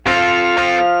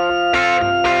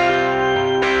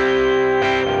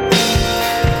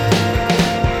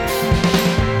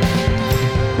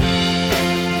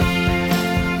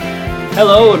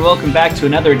Hello and welcome back to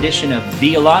another edition of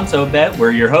The Alonso Bet.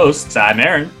 We're your hosts. I'm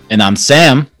Aaron. And I'm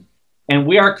Sam. And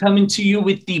we are coming to you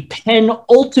with the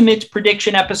penultimate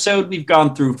prediction episode. We've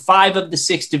gone through 5 of the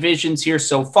 6 divisions here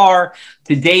so far.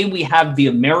 Today we have the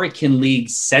American League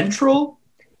Central.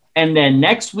 And then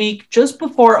next week, just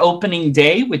before opening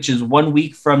day, which is 1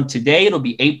 week from today, it'll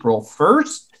be April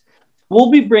 1st.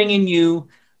 We'll be bringing you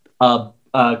a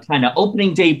kind of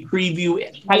opening day preview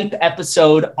type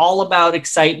episode, all about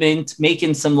excitement,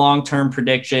 making some long-term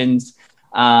predictions,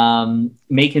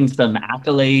 making some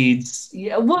accolades.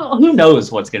 Yeah, well, who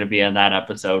knows what's going to be in that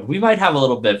episode? We might have a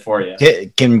little bit for you.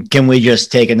 Can we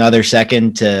just take another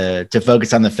second to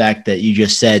focus on the fact that you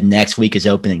just said next week is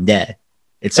opening day?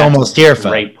 It's almost here, folks.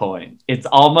 Great point. It's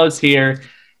almost here.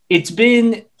 It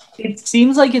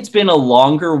seems like it's been a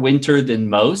longer winter than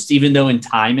most, even though in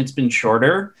time it's been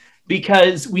shorter,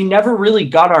 because we never really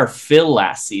got our fill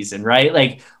last season, right?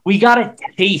 Like, we got a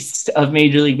taste of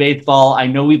Major League Baseball. I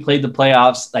know we played the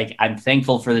playoffs. Like, I'm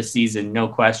thankful for the season, no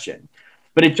question.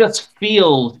 But it just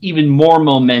feels even more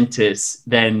momentous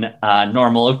than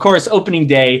normal. Of course, opening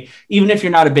day, even if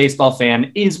you're not a baseball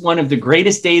fan, is one of the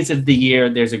greatest days of the year.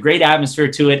 There's a great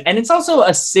atmosphere to it. And it's also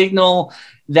a signal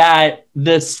that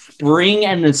the spring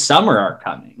and the summer are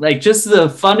coming. Like, just the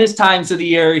funnest times of the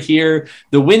year here.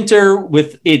 The winter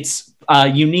with its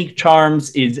unique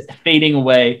charms is fading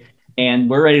away, and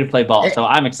we're ready to play ball. So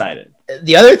I'm excited.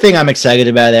 The other thing I'm excited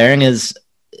about, Aaron, is,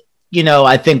 you know,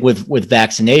 I think with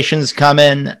vaccinations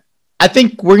coming, I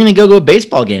think we're going to go to a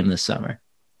baseball game this summer.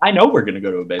 I know we're going to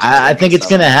go to a baseball game. I think it's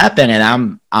going to happen,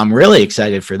 and I'm really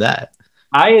excited for that.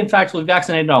 I, in fact, was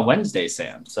vaccinated on Wednesday,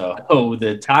 Sam. So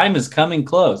the time is coming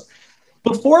close.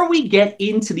 Before we get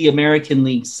into the American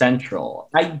League Central,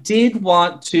 I did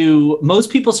want to,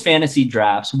 most people's fantasy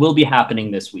drafts will be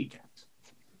happening this weekend.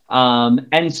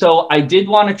 And so I did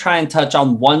want to try and touch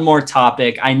on one more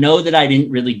topic. I know that I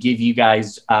didn't really give you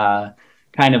guys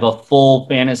kind of a full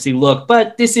fantasy look,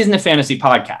 but this isn't a fantasy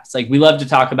podcast. Like, we love to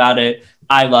talk about it.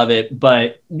 I love it,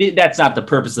 but that's not the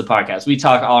purpose of the podcast. We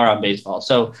talk all around baseball.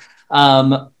 So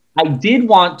I did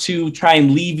want to try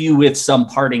and leave you with some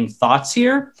parting thoughts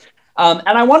here. And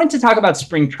I wanted to talk about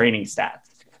spring training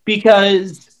stats,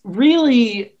 because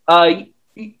really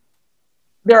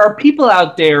there are people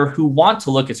out there who want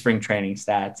to look at spring training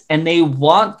stats and they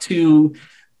want to,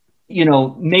 you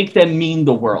know, make them mean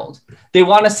the world. They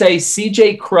want to say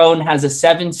CJ Cron has a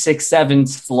 7.67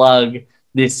 slug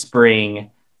this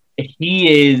spring.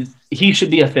 He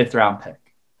should be a 5th round pick.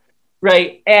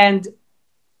 Right. And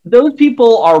those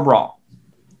people are wrong.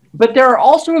 But there are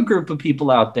also a group of people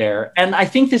out there, and I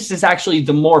think this is actually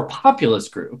the more populous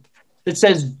group, that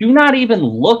says, do not even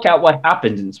look at what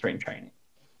happened in spring training.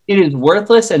 It is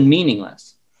worthless and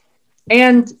meaningless.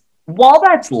 And while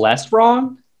that's less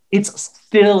wrong, it's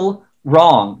still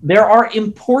wrong. There are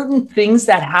important things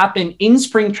that happen in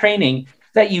spring training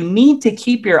that you need to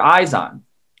keep your eyes on.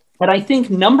 But I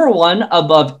think number one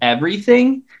above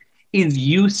everything is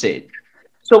usage.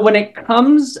 So when it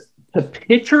comes to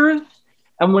pitchers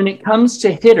and when it comes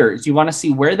to hitters, you want to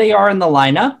see where they are in the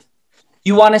lineup.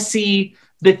 You want to see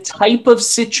the type of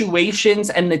situations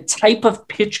and the type of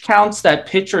pitch counts that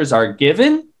pitchers are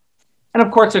given. And of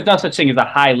course, there's no such thing as a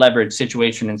high leverage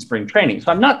situation in spring training.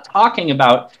 So I'm not talking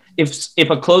about if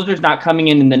a closer's not coming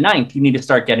in the 9th, you need to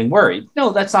start getting worried.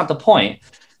 No, that's not the point.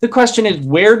 The question is,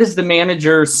 where does the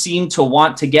manager seem to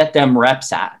want to get them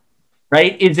reps at?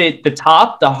 Right? Is it the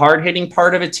top, the hard-hitting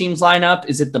part of a team's lineup?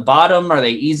 Is it the bottom? Are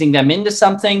they easing them into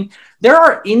something? There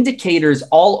are indicators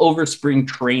all over spring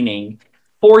training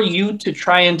for you to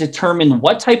try and determine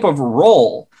what type of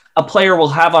role a player will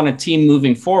have on a team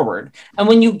moving forward. And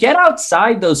when you get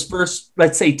outside those first,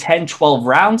 let's say 10, 12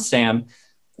 rounds, Sam,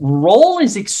 role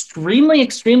is extremely,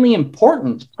 extremely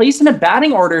important. Place in a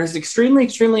batting order is extremely,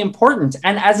 extremely important.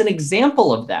 And as an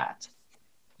example of that,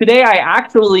 today, I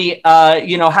actually,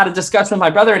 had a discussion with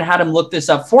my brother and had him look this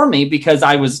up for me, because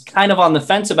I was kind of on the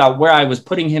fence about where I was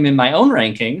putting him in my own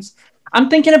rankings. I'm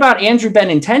thinking about Andrew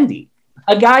Benintendi,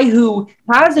 a guy who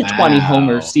has a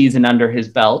 20-homer season under his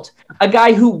belt, a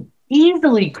guy who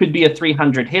easily could be a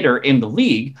 300 hitter in the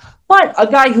league, but a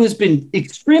guy who's been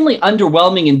extremely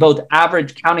underwhelming in both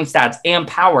average counting stats and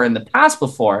power in the past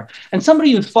before, and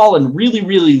somebody who's fallen really,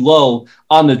 really low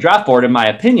on the draft board, in my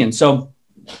opinion. So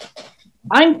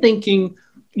I'm thinking,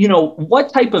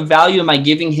 what type of value am I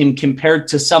giving him compared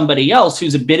to somebody else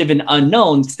who's a bit of an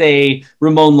unknown, say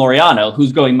Ramon Laureano,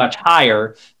 who's going much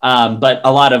higher, but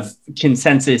a lot of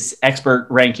consensus expert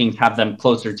rankings have them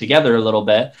closer together a little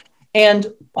bit. And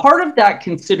part of that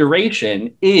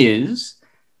consideration is,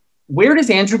 where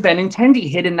does Andrew Benintendi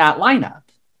hit in that lineup?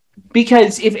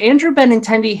 Because if Andrew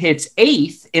Benintendi hits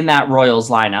 8th in that Royals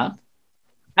lineup,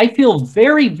 I feel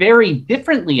very, very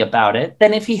differently about it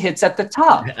than if he hits at the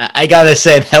top. I gotta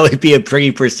say that would be a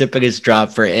pretty precipitous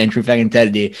drop for Andrew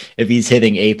Benintendi if he's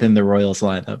hitting 8th in the Royals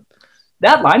lineup.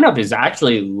 That lineup is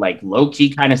actually like low-key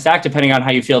kind of stacked, depending on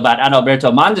how you feel about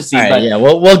Adalberto Mondesi. Right, but yeah,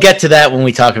 we'll get to that when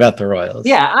we talk about the Royals.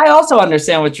 Yeah, I also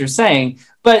understand what you're saying,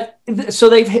 but so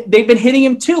they've been hitting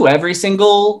him too every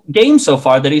single game so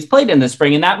far that he's played in the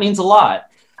spring, and that means a lot.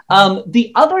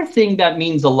 The other thing that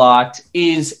means a lot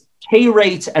is K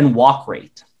rate and walk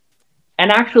rate.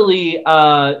 And actually,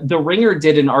 The Ringer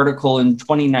did an article in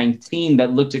 2019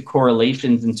 that looked at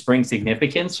correlations in spring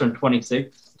significance from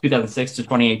 2006 to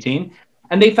 2018.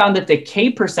 And they found that the K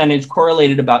percentage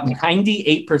correlated about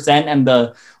 98% and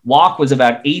the walk was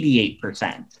about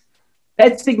 88%.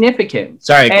 That's significant.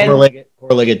 Sorry,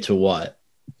 correlated to what?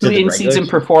 To in-season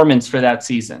performance for that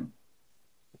season.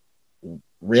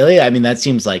 Really? I mean, that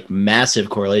seems like massive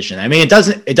correlation. I mean, it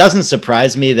doesn't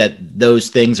surprise me that those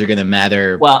things are going to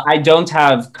matter. Well, I don't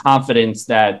have confidence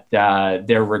that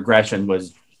their regression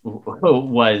was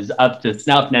up to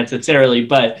snuff necessarily,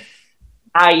 but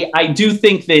I do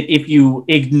think that if you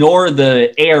ignore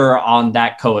the error on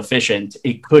that coefficient,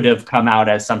 it could have come out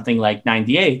as something like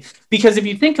 98. Because if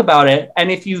you think about it, and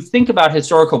if you think about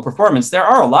historical performance, there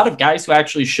are a lot of guys who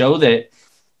actually show that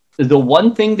the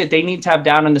one thing that they need to have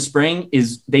down in the spring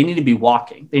is they need to be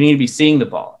walking. They need to be seeing the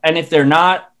ball. And if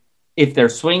they're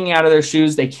swinging out of their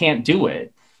shoes, they can't do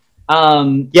it. I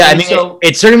mean,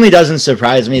 it certainly doesn't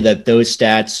surprise me that those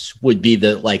stats would be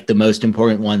the most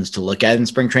important ones to look at in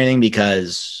spring training,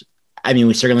 because I mean,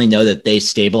 we certainly know that they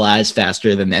stabilize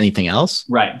faster than anything else.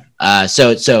 Right.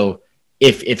 So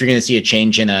if you're going to see a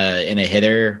change in a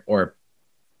hitter, or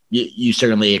you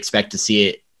certainly expect to see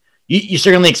it, you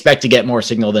certainly expect to get more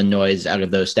signal than noise out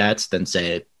of those stats than,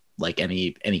 say, like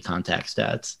any contact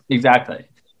stats. Exactly.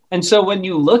 And so when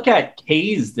you look at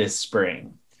Ks this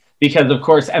spring, because of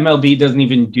course MLB doesn't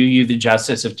even do you the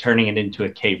justice of turning it into a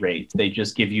K rate. They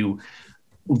just give you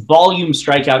volume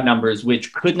strikeout numbers,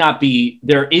 which could not be,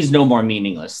 there is no more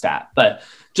meaningless stat. But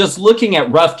just looking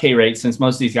at rough K rates, since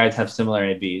most of these guys have similar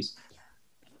ABs,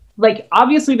 like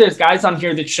obviously there's guys on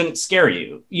here that shouldn't scare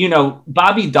you. You know,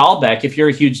 Bobby Dahlbeck, if you're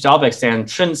a huge Dahlbeck fan,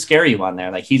 shouldn't scare you on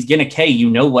there. Like he's going to K, you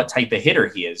know what type of hitter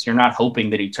he is. You're not hoping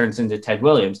that he turns into Ted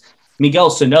Williams.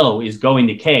 Miguel Sano is going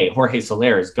to K. Jorge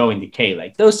Soler is going to K.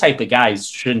 Like those type of guys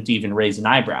shouldn't even raise an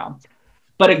eyebrow.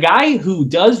 But a guy who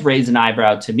does raise an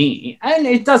eyebrow to me, and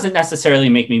it doesn't necessarily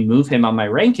make me move him on my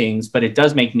rankings, but it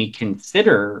does make me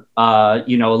consider, a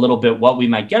little bit what we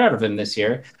might get out of him this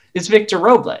year, is Victor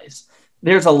Robles.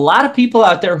 There's a lot of people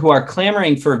out there who are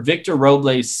clamoring for Victor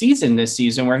Robles' season this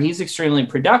season where he's extremely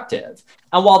productive.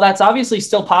 And while that's obviously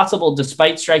still possible,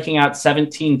 despite striking out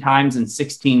 17 times in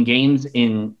 16 games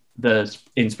in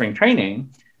spring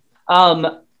training,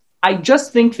 I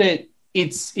just think that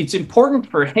it's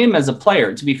important for him as a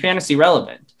player to be fantasy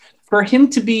relevant, for him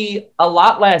to be a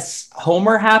lot less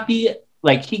homer happy,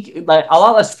 like a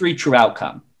lot less free true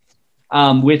outcome,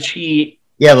 which he.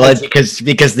 Yeah, well,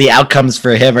 because the outcomes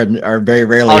for him are very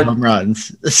rarely home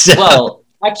runs. So. Well,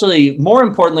 actually, more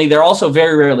importantly, they're also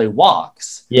very rarely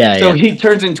walks. Yeah. So he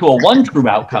turns into a one true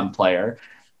outcome player.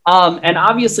 And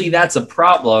obviously that's a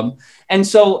problem. And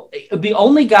so the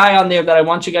only guy on there that I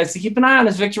want you guys to keep an eye on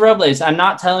is Victor Robles. I'm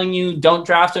not telling you don't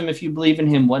draft him if you believe in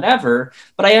him, whatever.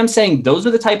 But I am saying those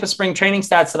are the type of spring training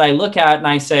stats that I look at and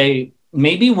I say,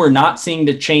 maybe we're not seeing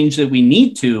the change that we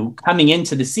need to coming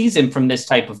into the season from this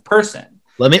type of person.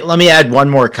 Let me add one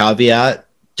more caveat.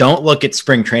 Don't look at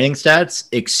spring training stats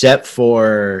except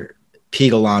for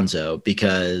Pete Alonso,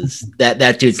 because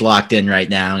that dude's locked in right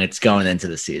now and it's going into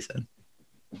the season.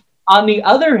 On the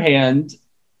other hand,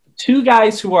 two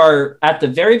guys who are at the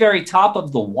very, very top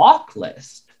of the walk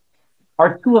list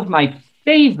are two of my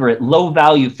favorite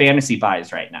low-value fantasy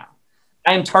buys right now.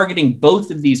 I am targeting both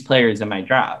of these players in my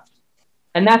draft,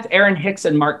 and that's Aaron Hicks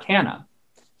and Mark Canha.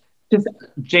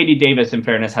 JD Davis, in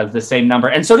fairness, has the same number,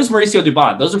 and so does Mauricio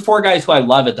Dubon. Those are four guys who I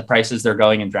love at the prices they're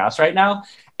going in drafts right now,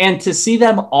 and to see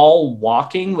them all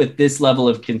walking with this level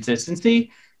of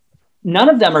consistency, none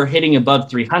of them are hitting above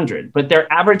 300, but their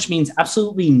average means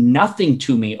absolutely nothing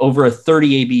to me over a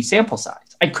 30 AB sample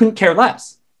size. I couldn't care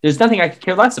less. There's nothing I could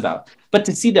care less about. But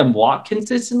to see them walk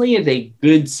consistently is a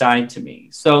good sign to me.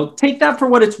 So take that for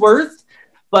what it's worth,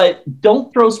 but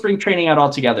don't throw spring training out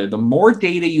altogether. The more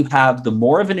data you have, the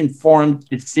more of an informed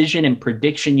decision and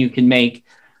prediction you can make.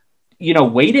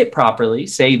 Weight it properly.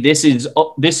 Say this is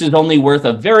only worth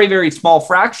a very, very small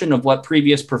fraction of what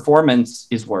previous performance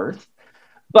is worth.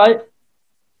 But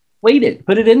weight it,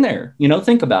 put it in there,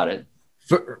 think about it.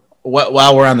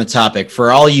 while we're on the topic,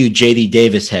 for all you JD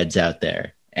Davis heads out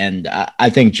there, and I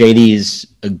think JD's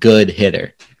a good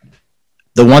hitter.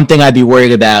 The one thing I'd be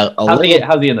worried about how's he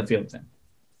in the field, Sam?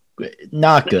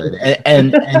 Not good.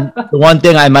 And the one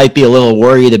thing I might be a little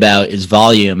worried about is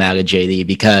volume out of JD,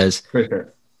 because for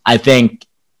sure. I think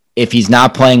if he's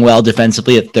not playing well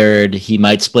defensively at third, he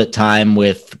might split time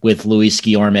with Luis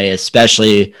Guillorme,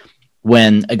 especially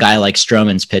when a guy like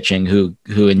Stroman's pitching who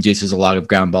induces a lot of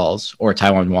ground balls, or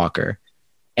Taijuan Walker.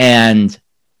 And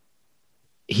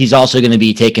he's also going to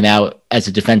be taken out as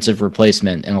a defensive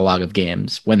replacement in a lot of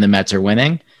games when the Mets are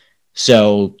winning.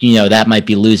 So, that might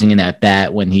be losing an at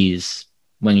bat when he's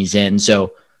in.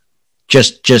 So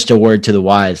just a word to the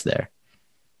wise there.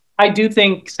 I do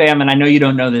think, Sam, and I know you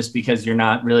don't know this because you're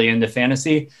not really into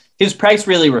fantasy, his price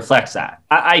really reflects that.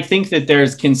 I think that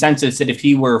there's consensus that if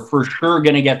he were for sure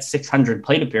going to get 600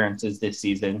 plate appearances this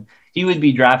season, he would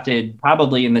be drafted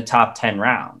probably in the top 10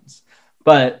 rounds.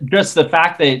 But just the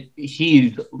fact that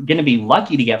he's going to be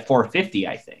lucky to get 450,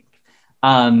 I think,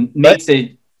 makes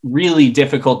it really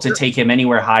difficult to take him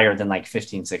anywhere higher than like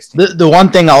 15, 16. The one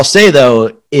thing I'll say,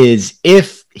 though, is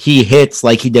if he hits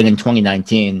like he did in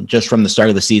 2019, just from the start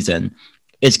of the season,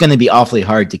 it's going to be awfully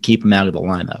hard to keep him out of the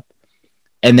lineup.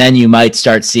 And then you might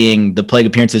start seeing the plate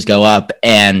appearances go up,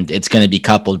 and it's going to be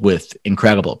coupled with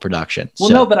incredible production.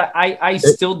 Well, no, but I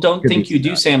still don't think you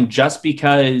do, Sam, just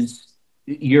because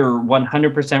you're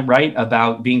 100% right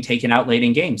about being taken out late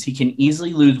in games. He can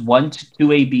easily lose 1 to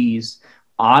 2 ABs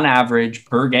on average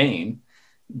per game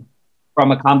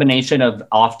from a combination of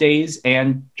off days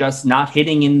and just not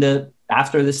hitting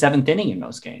after the 7th inning in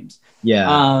most games.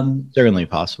 Yeah, certainly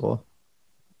possible.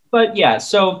 But yeah,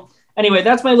 so anyway,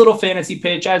 that's my little fantasy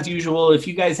pitch. As usual, if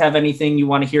you guys have anything you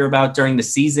want to hear about during the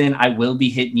season, I will be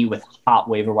hitting you with hot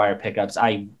waiver wire pickups.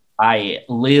 I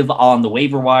live on the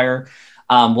waiver wire.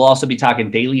 We'll also be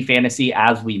talking daily fantasy,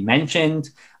 as we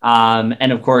mentioned.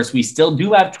 And of course, we still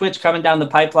do have Twitch coming down the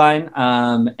pipeline.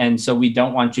 And so we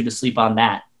don't want you to sleep on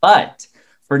that. But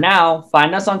for now,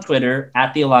 find us on Twitter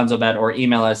at @TheAlonzoBet, or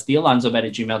email us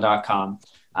thealonzobet@gmail.com.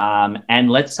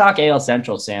 And let's talk AL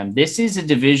Central, Sam. This is a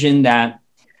division that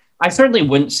I certainly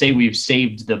wouldn't say we've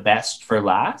saved the best for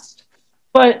last,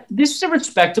 but this is a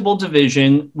respectable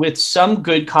division with some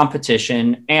good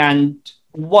competition and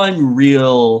one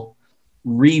real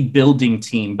rebuilding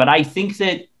team. But I think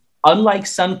that unlike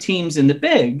some teams in the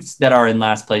bigs that are in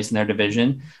last place in their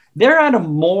division, they're at a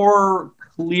more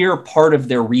clear part of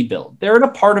their rebuild. They're at a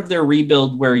part of their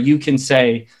rebuild where you can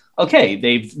say, okay,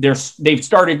 they've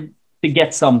started to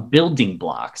get some building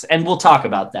blocks, and we'll talk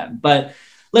about them. But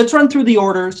let's run through the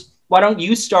orders. Why don't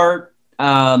you start?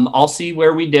 I'll see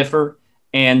where we differ,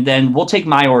 and then we'll take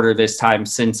my order this time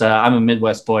since I'm a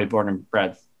Midwest boy, born and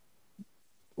bred.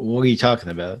 What are you talking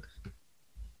about?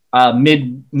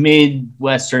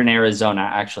 Midwestern Arizona,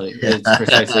 actually. It's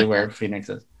precisely where Phoenix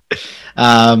is.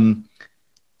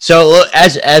 So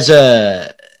as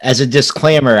a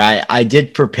disclaimer, I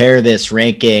did prepare this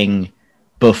ranking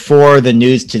before the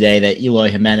news today that Eloy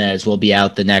Jimenez will be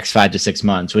out the next 5 to 6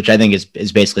 months, which I think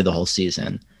is basically the whole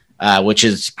season, which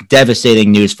is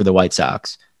devastating news for the White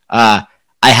Sox. I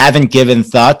haven't given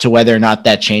thought to whether or not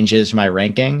that changes my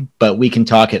ranking, but we can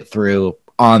talk it through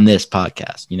on this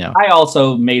podcast. I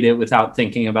also made it without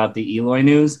thinking about the Eloy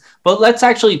news, but let's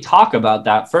actually talk about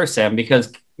that first, Sam,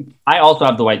 because I also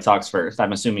have the White Sox first.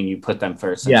 I'm assuming you put them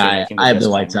first. Yeah, I have the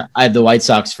White Sox. I have the White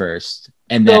Sox first,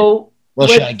 and then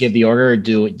should I give the order, or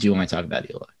do you want to talk about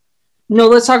Eloy? No,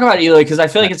 let's talk about Eloy, because I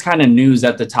feel like it's kind of news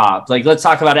at the top. Like, let's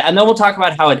talk about it, and then we'll talk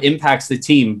about how it impacts the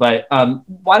team. But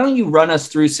why don't you run us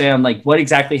through, Sam, like what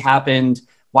exactly happened?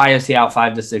 Why is he out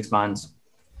 5 to 6 months?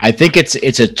 I think it's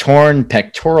a torn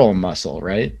pectoral muscle,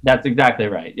 right? That's exactly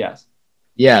right. Yes.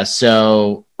 Yeah.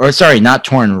 So, or sorry, not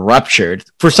torn, ruptured.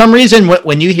 For some reason,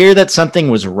 when you hear that something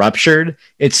was ruptured,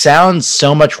 it sounds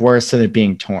so much worse than it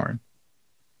being torn.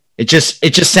 It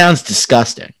just sounds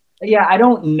disgusting. Yeah, I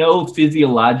don't know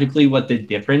physiologically what the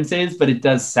difference is, but it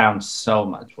does sound so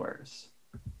much worse.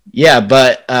 Yeah,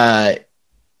 but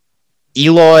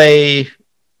Eloy,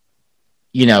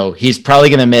 he's probably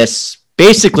going to miss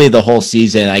basically the whole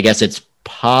season. I guess it's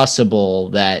possible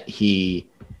that he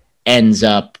ends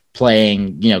up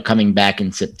playing, coming back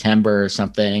in September or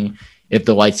something. If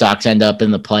the White Sox end up in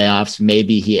the playoffs,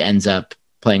 maybe he ends up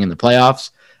playing in the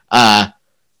playoffs.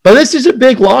 But this is a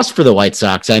big loss for the White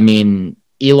Sox. I mean,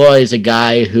 Eloy is a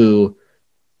guy who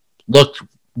looked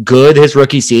good his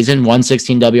rookie season,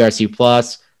 116 WRC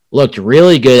plus, looked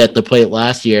really good at the plate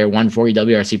last year, 140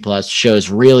 WRC plus,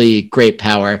 shows really great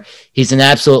power. He's an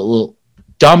absolute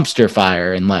dumpster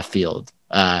fire in left field.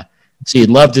 So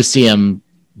you'd love to see him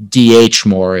DH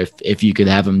more if you could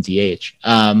have him DH.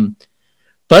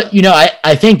 But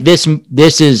I think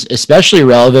this is especially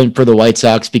relevant for the White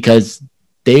Sox because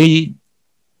they,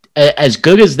 as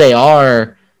good as they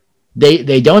are,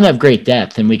 they don't have great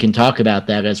depth, and we can talk about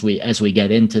that as we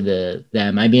get into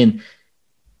them. I mean,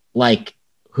 like,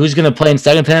 who's going to play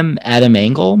instead of him? Adam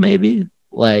Engel, maybe.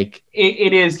 Like,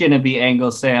 it is going to be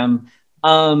Engel, Sam.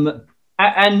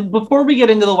 And before we get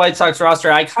into the White Sox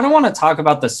roster, I kind of want to talk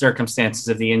about the circumstances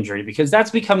of the injury because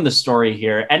that's become the story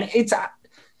here, and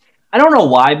I don't know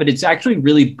why, but it's actually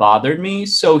really bothered me.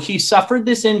 So he suffered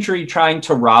this injury trying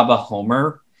to rob a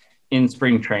homer in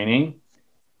spring training.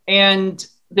 And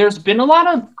there's been a lot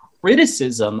of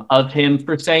criticism of him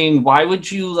for saying, why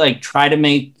would you like try to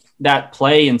make that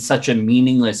play in such a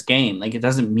meaningless game? Like, it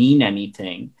doesn't mean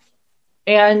anything.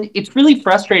 And it's really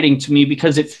frustrating to me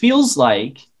because it feels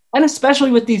like, and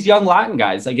especially with these young Latin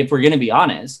guys, like if we're going to be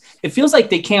honest, it feels like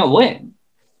they can't win.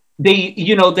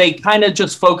 They kind of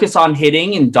just focus on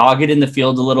hitting and dog it in the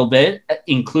field a little bit,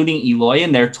 including Eloy.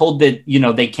 And they're told that,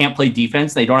 they can't play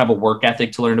defense. They don't have a work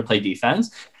ethic to learn to play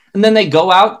defense. And then they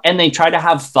go out and they try to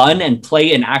have fun and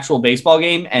play an actual baseball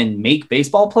game and make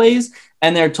baseball plays.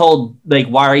 And they're told, like,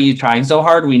 why are you trying so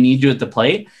hard? We need you at the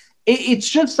plate. It's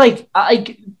just like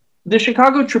the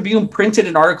Chicago Tribune printed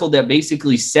an article that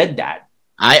basically said that.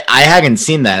 I haven't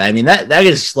seen that. I mean, that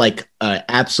is like an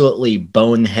absolutely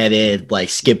boneheaded, like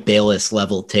Skip Bayless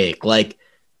level take. How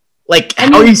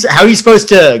are you supposed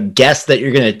to guess that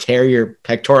you're going to tear your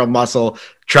pectoral muscle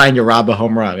trying to rob a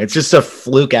home run? It's just a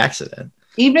fluke accident.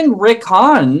 Even Rick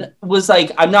Hahn was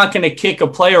like, I'm not going to kick a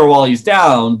player while he's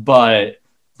down, but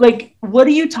like, what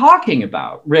are you talking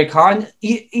about, Rick Hahn?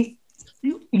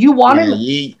 You want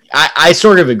him? I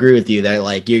sort of agree with you that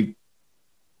like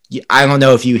I don't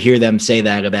know if you hear them say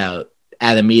that about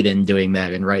Adam Eaton doing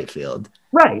that in right field.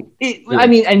 Right. I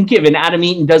mean, and given Adam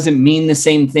Eaton doesn't mean the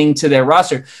same thing to their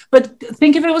roster, but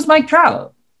think if it was Mike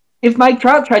Trout. If Mike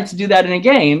Trout tried to do that in a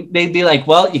game, they'd be like,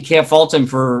 well, you can't fault him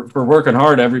for working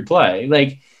hard every play.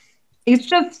 Like, it's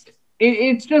just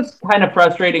kind of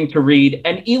frustrating to read.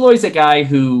 And Eloy's a guy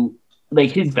who,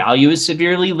 like, his value is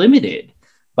severely limited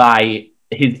by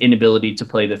his inability to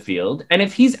play the field. And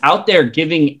if he's out there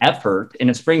giving effort in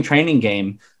a spring training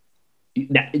game,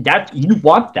 that you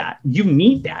want that. You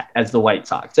need that as the White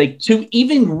Sox. Like, to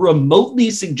even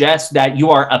remotely suggest that you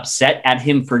are upset at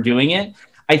him for doing it,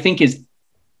 I think is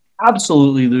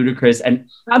absolutely ludicrous and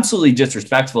absolutely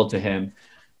disrespectful to him.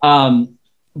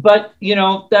 But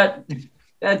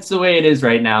that's the way it is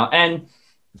right now. And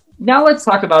now let's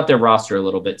talk about their roster a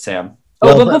little bit, Sam.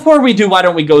 But before we do, why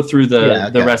don't we go through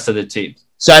the rest of the teams?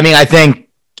 So, I mean, I think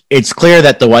it's clear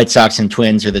that the White Sox and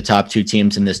Twins are the top two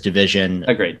teams in this division.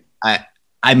 Agreed.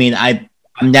 I'm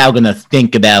now going to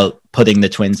think about putting the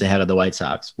Twins ahead of the White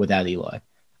Sox without Eloy.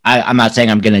 I'm not saying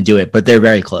I'm going to do it, but they're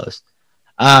very close.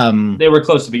 They were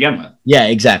close to begin with. Yeah,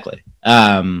 exactly.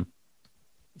 Third,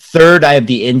 I have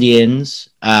the Indians,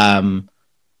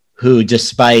 who,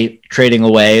 despite trading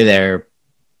away their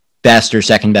best or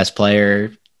second best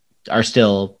player, are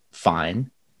still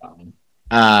fine.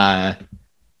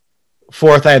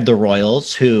 Fourth, I have the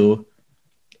Royals, who,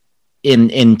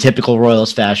 in typical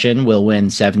Royals fashion, will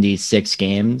win 76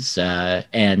 games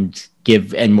and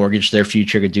mortgage their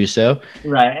future to do so.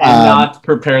 Right, and not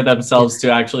prepare themselves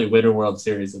to actually win a World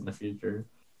Series in the future.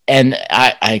 And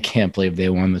I can't believe they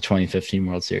won the 2015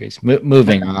 World Series.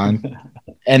 Moving on.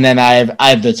 And then I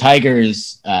have the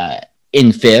Tigers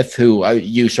in fifth, who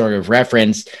you sort of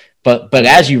referenced. But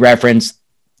as you referenced,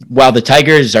 while the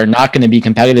Tigers are not going to be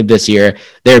competitive this year,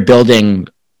 they're building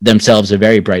themselves a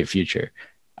very bright future.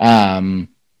 But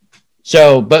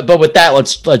with that,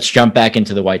 let's jump back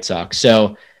into the White Sox.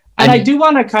 So, I do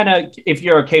want to kind of, if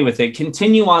you're okay with it,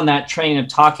 continue on that train of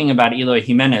talking about Eloy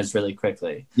Jimenez really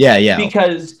quickly. Yeah.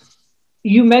 Because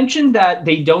you mentioned that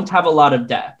they don't have a lot of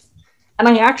depth. And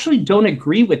I actually don't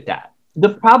agree with that. The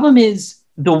problem is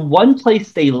the one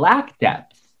place they lack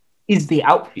depth is the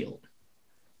outfield.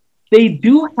 They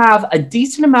do have a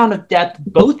decent amount of depth,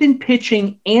 both in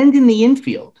pitching and in the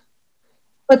infield.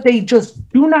 But they just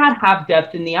do not have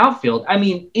depth in the outfield. I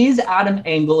mean, is Adam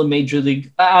Engel a major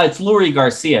league? It's Lurie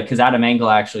Garcia, because Adam Engel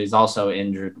actually is also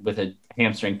injured with a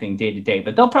hamstring thing day to day.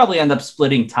 But they'll probably end up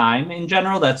splitting time in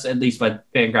general. That's at least what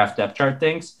Fangraph Depth Chart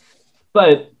thinks.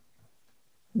 But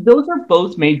those are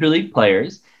both major league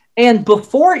players. And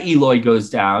before Eloy goes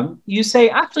down, you say,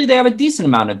 actually, they have a decent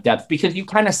amount of depth because you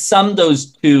kind of sum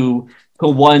those two to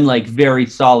one, like, very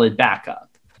solid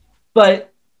backup. But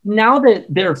now that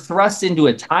they're thrust into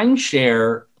a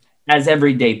timeshare as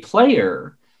everyday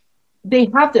player, they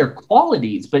have their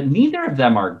qualities, but neither of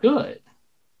them are good.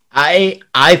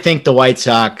 I think the White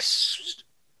Sox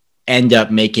end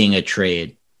up making a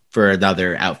trade for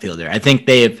another outfielder. I think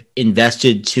they have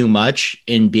invested too much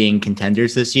in being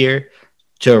contenders this year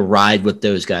to ride with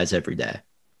those guys every day.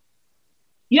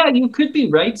 Yeah, you could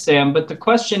be right, Sam. But the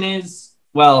question is,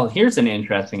 well, here's an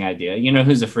interesting idea. You know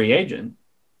who's a free agent?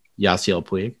 Yasiel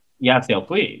Puig. Yasiel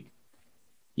Puig.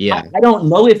 Yeah. I don't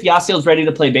know if Yasiel's ready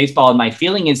to play baseball, and my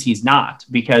feeling is he's not,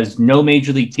 because no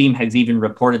major league team has even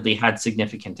reportedly had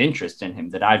significant interest in him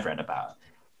that I've read about.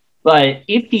 But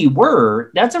if he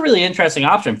were, that's a really interesting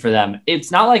option for them.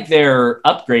 It's not like they're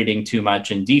upgrading too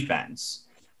much in defense,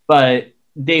 but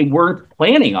they weren't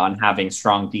planning on having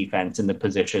strong defense in the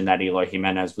position that Eloy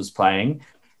Jimenez was playing.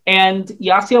 And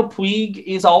Yasiel Puig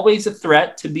is always a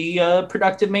threat to be a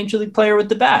productive major league player with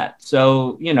the bat.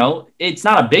 So, it's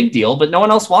not a big deal, but no one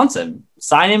else wants him.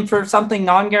 Sign him for something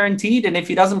non-guaranteed. And if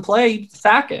he doesn't play,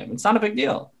 sack him. It's not a big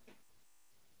deal.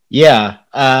 Yeah.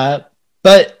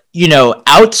 But,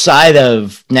 outside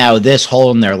of now this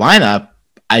hole in their lineup,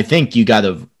 I think you got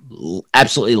to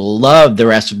absolutely love the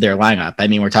rest of their lineup. I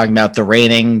mean, we're talking about the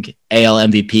reigning AL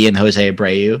MVP and Jose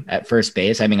Abreu at first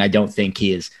base. I mean, I don't think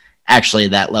he is actually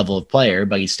that level of player,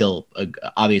 but he's still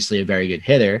obviously a very good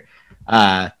hitter.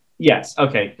 Yes.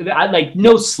 Okay.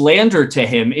 No slander to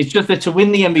him. It's just that to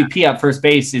win the MVP at first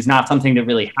base is not something that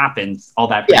really happens all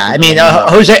that. Yeah. I mean,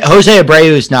 Jose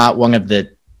Abreu is not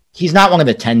he's not one of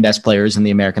the 10 best players in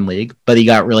the American League, but he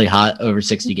got really hot over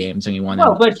 60 games and he won.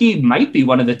 Well, but he might be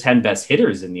one of the 10 best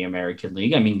hitters in the American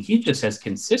League. I mean, he just has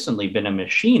consistently been a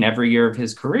machine every year of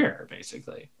his career,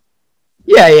 basically.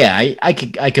 Yeah. I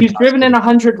could. He's driven in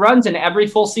 100 runs in every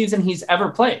full season he's ever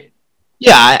played.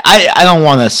 Yeah, I don't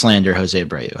want to slander Jose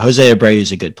Abreu. Jose Abreu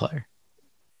is a good player.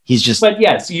 He's just. But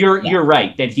yes, you're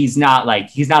right that he's not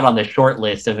on the short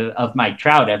list of Mike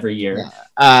Trout every year.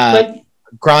 Yeah.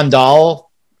 Grandal,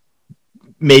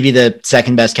 maybe the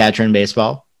second best catcher in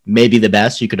baseball, maybe the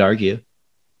best. You could argue.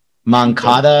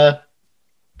 Moncada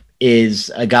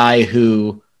is a guy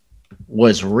who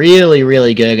was really,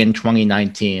 really good in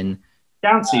 2019.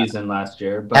 Down season last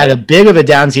year. But had a big of a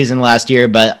down season last year,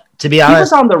 but to be honest, he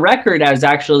was on the record as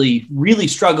actually really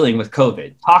struggling with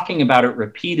COVID, talking about it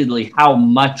repeatedly, how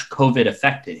much COVID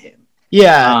affected him.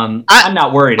 Yeah. I'm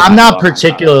not worried. I'm not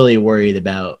particularly worried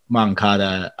about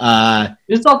Moncada.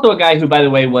 This is also a guy who, by the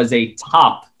way, was a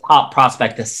top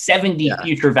prospect, a 70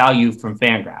 future value from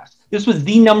Fangraphs. This was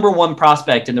the number one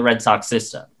prospect in the Red Sox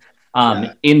system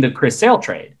in the Chris Sale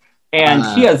trade. And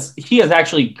he has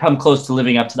actually come close to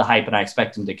living up to the hype, and I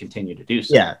expect him to continue to do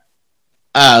so. Yeah.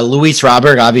 Luis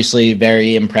Robert, obviously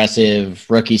very impressive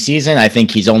rookie season. I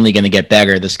think he's only going to get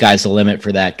better. The sky's the limit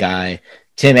for that guy.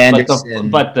 Tim Anderson.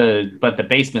 But the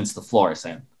basement's the floor,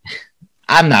 Sam.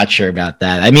 I'm not sure about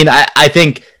that. I mean, I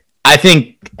think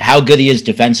how good he is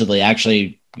defensively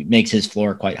actually makes his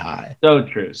floor quite high. So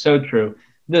true.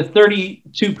 The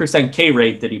 32% K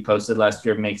rate that he posted last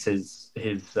year makes his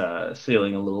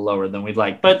ceiling a little lower than we'd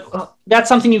like, but that's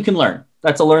something you can learn.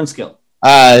 That's a learned skill.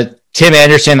 Tim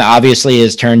Anderson obviously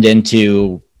has turned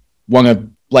into one of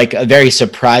a very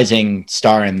surprising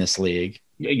star in this league.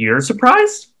 You're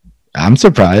surprised? I'm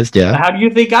surprised. Yeah. How do you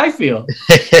think I feel?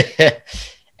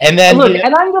 And then look,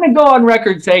 and I'm going to go on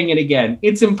record saying it again.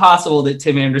 It's impossible that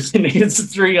Tim Anderson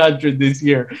hits 300 this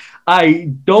year.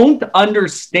 I don't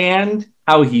understand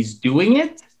how he's doing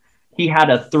it. He had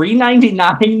a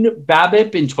 399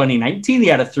 BABIP in 2019. He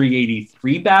had a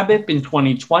 383 BABIP in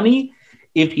 2020.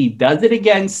 If he does it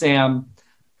again, Sam,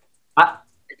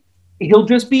 he'll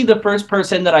just be the first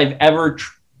person that I've ever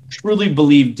truly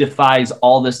believed defies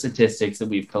all the statistics that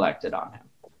we've collected on him.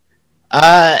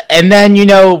 And then,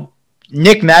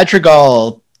 Nick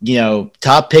Madrigal,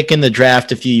 top pick in the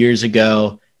draft a few years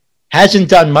ago, hasn't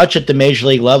done much at the major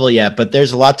league level yet, but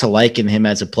there's a lot to like in him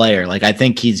as a player. I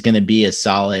think he's going to be a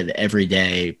solid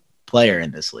everyday player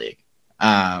in this league.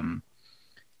 And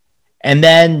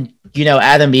then,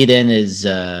 Adam Eden is,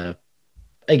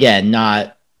 again,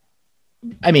 not,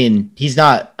 I mean, he's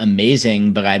not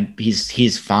amazing, but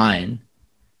he's fine.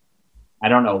 I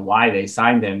don't know why they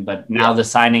signed him, but now the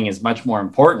signing is much more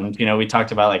important. We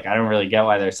talked about I don't really get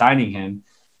why they're signing him.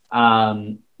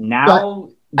 They're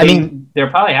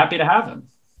probably happy to have him.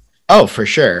 Oh, for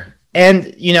sure.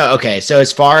 And, okay, so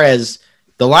as far as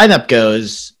the lineup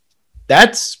goes,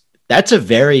 that's a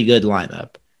very good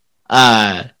lineup.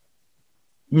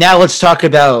 Now let's talk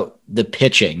about the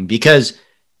pitching, because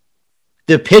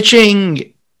the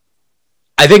pitching,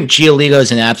 I think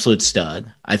Giolito's an absolute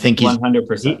stud. I think he's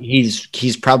 100%.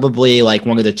 He's probably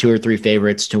one of the 2 or 3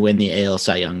 favorites to win the AL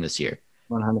Cy Young this year.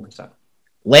 100%.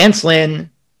 Lance Lynn,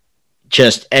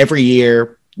 just every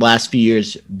year last few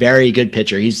years, very good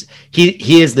pitcher. He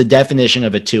is the definition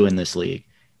of a 2 in this league.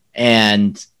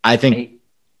 And I think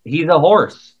he's a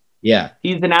horse. Yeah.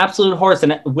 He's an absolute horse,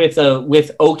 and with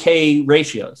okay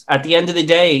ratios. At the end of the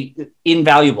day,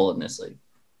 invaluable in this league.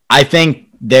 I think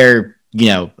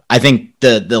I think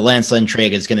the Lance Lynn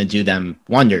trade is going to do them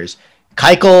wonders.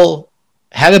 Keuchel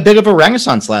had a bit of a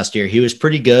renaissance last year. He was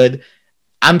pretty good.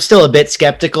 I'm still a bit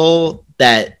skeptical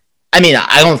I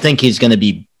don't think he's going to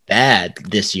be bad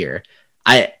this year.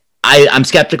 I'm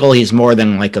skeptical he's more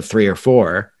than like a 3 or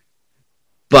 4,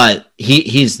 but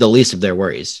he's the least of their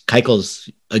worries. Keuchel's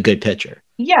a good pitcher.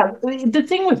 Yeah, the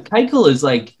thing with Keuchel is,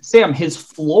 like, Sam, his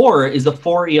floor is a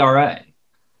 4 ERA,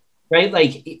 right?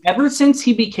 Like, ever since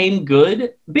he became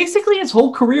good, basically his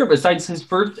whole career, besides his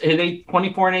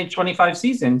 24 and age 25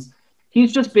 seasons,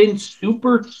 he's just been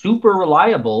super, super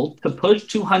reliable to push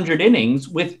 200 innings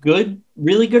with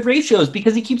really good ratios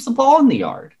because he keeps the ball in the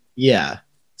yard. Yeah.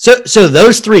 So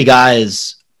those 3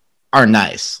 guys are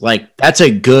nice. Like, that's a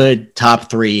good top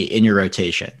 3 in your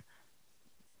rotation.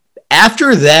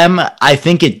 After them, I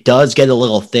think it does get a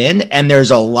little thin, and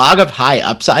there's a lot of high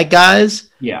upside guys.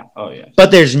 Yeah. Oh, yeah.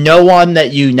 But there's no one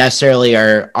that you necessarily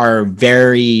are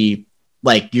very,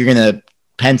 like, you're going to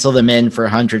pencil them in for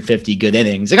 150 good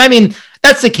innings. And I mean,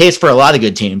 that's the case for a lot of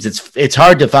good teams. It's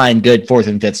hard to find good 4th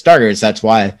and 5th starters. That's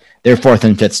why they're 4th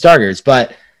and 5th starters.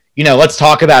 But, let's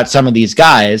talk about some of these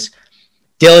guys.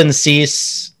 Dylan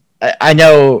Cease, I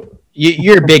know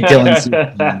you're a big Dylan Cease.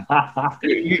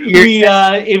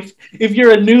 If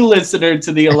you're a new listener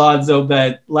to the Alonzo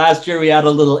Bet, last year we had a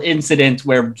little incident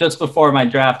where just before my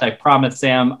draft, I promised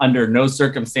Sam under no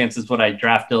circumstances would I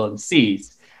draft Dylan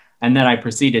Cease. And then I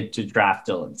proceeded to draft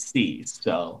Dylan Cease.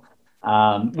 So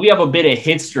we have a bit of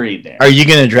history there. Are you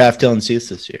going to draft Dylan Cease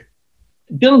this year?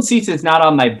 Dylan Cease is not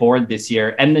on my board this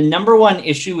year. And the number one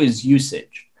issue is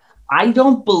usage. I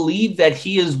don't believe that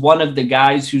he is one of the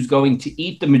guys who's going to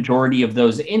eat the majority of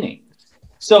those innings.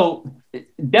 So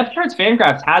Depth Charts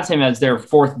Fangraphs has him as their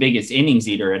 4th biggest innings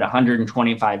eater at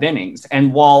 125 innings.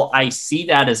 And while I see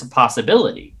that as a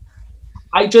possibility,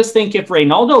 I just think if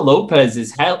Reynaldo Lopez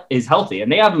is healthy, and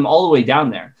they have him all the way down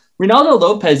there, Reynaldo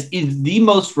Lopez is the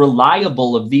most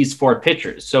reliable of these 4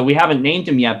 pitchers. So we haven't named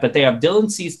him yet, but they have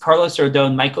Dylan Cease, Carlos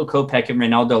Rodon, Michael Kopech, and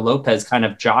Reynaldo Lopez kind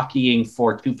of jockeying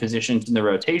for 2 positions in the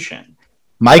rotation.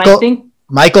 Michael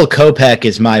Kopech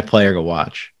is my player to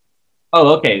watch. Oh,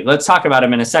 okay. Let's talk about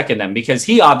him in a second then, because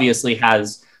he obviously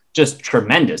has just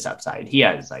tremendous upside. He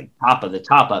has like top of the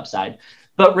top upside.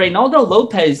 But Reynaldo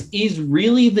Lopez is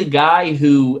really the guy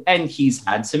who, and he's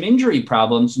had some injury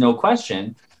problems, no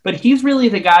question, but he's really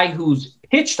the guy who's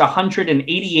pitched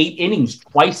 188 innings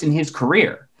twice in his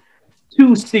career.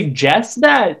 To suggest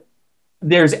that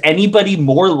there's anybody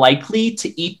more likely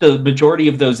to eat the majority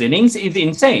of those innings is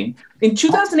insane. In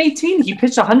 2018, he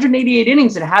pitched 188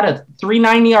 innings and had a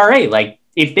 3.9 ERA. Like,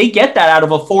 if they get that out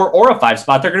of a 4 or a 5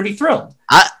 spot, they're going to be thrilled.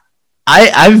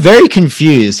 I'm very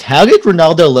confused. How did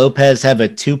Reynaldo Lopez have a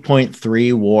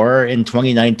 2.3 WAR in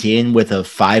 2019 with a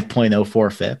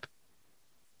 5.04 FIP?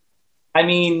 I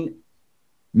mean,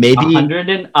 maybe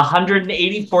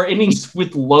 184 innings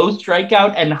with low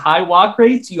strikeout and high walk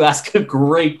rates. You ask a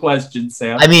great question,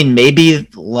 Sam. I mean, maybe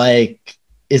like,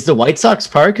 is the White Sox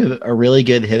park a really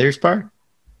good hitter's park?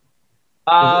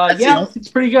 Yeah, it's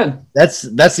pretty good. That's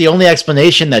the only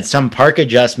explanation that some park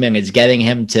adjustment is getting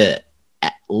him to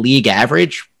league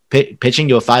average pitching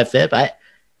to a 5 FIP.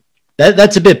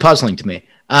 That's a bit puzzling to me.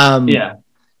 Yeah.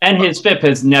 And his FIP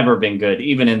has never been good.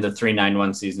 Even in the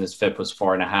 3.91 season, his FIP was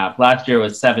 4.5. Last year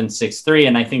was 7.63,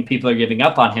 and I think people are giving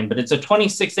up on him, but it's a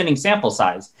 26 inning sample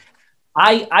size.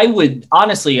 I would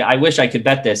honestly, I wish I could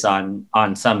bet this on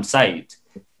some site.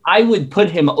 I would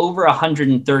put him over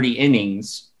 130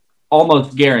 innings,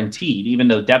 almost guaranteed, even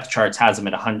though Depth Charts has him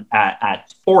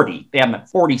at 40. They have him at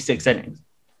 46 innings.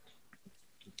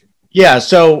 Yeah,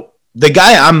 so the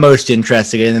guy I'm most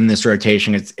interested in this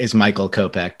rotation is Michael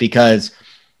Kopech, because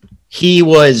he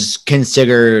was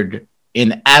considered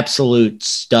an absolute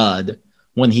stud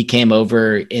when he came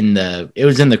over it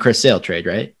was in the Chris Sale trade,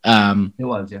 right? It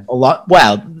was, yeah. A lot.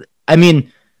 Wow. I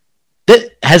mean,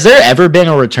 has there ever been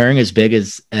a return as big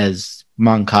as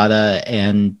Moncada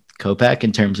and Kopech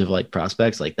in terms of like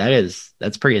prospects? Like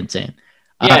that's pretty insane.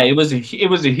 Yeah, it was a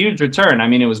huge return. I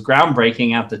mean, it was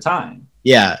groundbreaking at the time.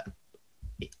 Yeah.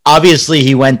 Obviously,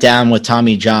 he went down with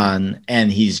Tommy John,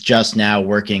 and he's just now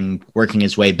working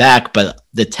his way back. But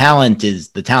the talent is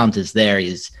there.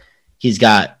 He's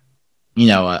got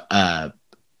a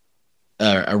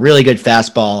really good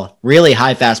fastball, really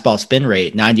high fastball spin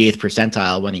rate, 98th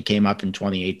percentile when he came up in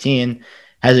 2018.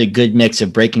 Has a good mix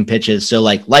of breaking pitches. So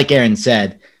like Aaron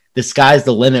said, the sky's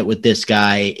the limit with this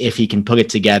guy if he can put it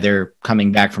together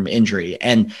coming back from injury.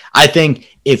 And I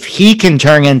think if he can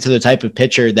turn into the type of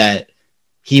pitcher that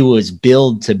he was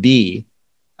billed to be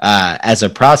as a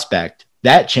prospect,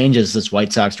 that changes this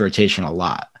White Sox rotation a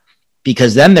lot,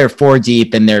 because then they're 4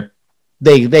 deep and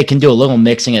they can do a little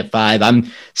mixing at 5.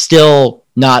 I'm still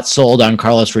not sold on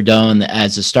Carlos Rodon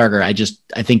as a starter. I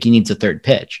think he needs a third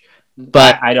pitch.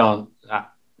 But I don't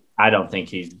think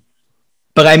he's.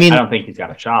 But I mean, I don't think he's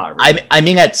got a shot. Really. I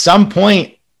mean, at some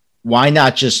point, why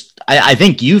not just? I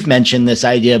think you've mentioned this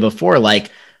idea before.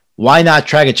 Like, why not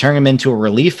try to turn him into a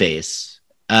relief ace?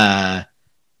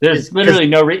 There's literally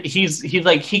no. He's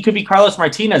like, he could be Carlos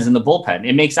Martinez in the bullpen.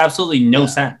 It makes absolutely no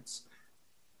sense.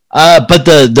 But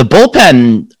the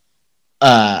bullpen,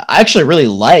 I actually really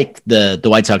like the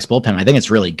White Sox bullpen. I think it's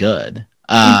really good.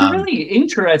 It's a really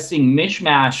interesting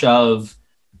mishmash of.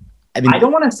 I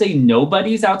don't want to say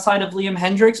nobody's outside of Liam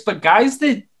Hendricks, but guys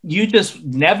that you just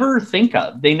never think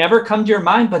of. They never come to your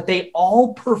mind, but they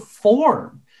all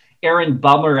perform. Aaron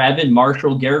Bummer, Evan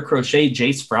Marshall, Garrett Crochet,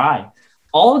 Jace Fry.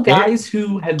 All guys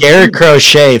who have... Garrett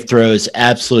Crochet throws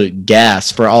absolute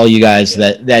gas for all you guys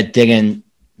that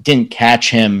didn't catch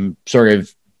him sort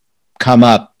of come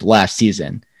up last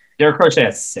season. Garrett Crochet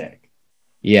is sick.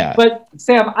 Yeah. But,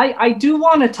 Sam, I do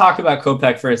want to talk about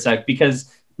Kopech for a sec,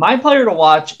 because... my player to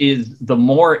watch is the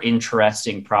more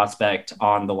interesting prospect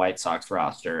on the White Sox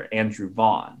roster, Andrew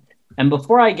Vaughn. And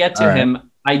before I get to him,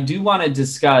 I do want to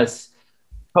discuss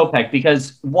Kopech,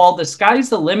 because while the sky's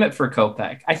the limit for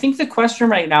Kopech, I think the question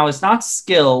right now is not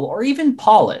skill or even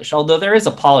polish, although there is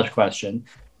a polish question.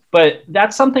 But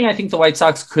that's something I think the White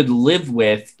Sox could live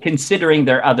with, considering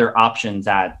their other options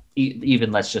at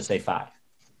even, let's just say, 5.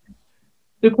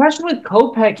 The question with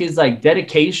Kopech is like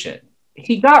dedication.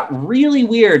 He got really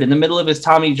weird in the middle of his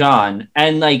Tommy John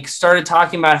and like started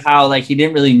talking about how like he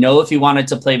didn't really know if he wanted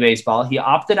to play baseball. He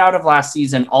opted out of last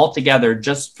season altogether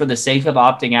just for the sake of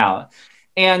opting out.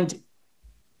 And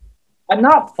I'm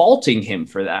not faulting him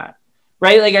for that,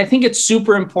 right? Like, I think it's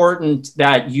super important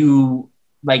that you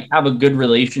like have a good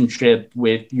relationship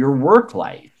with your work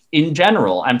life in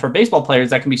general. And for baseball players,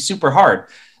 that can be super hard.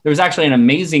 There was actually an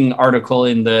amazing article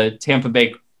in the Tampa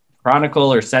Bay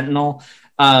Chronicle or Sentinel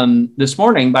this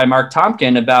morning by Mark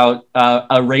Tompkin about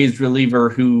a raised reliever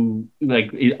who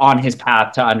like on his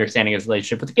path to understanding his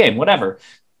relationship with the game, whatever.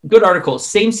 Good article.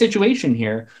 Same situation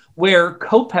here where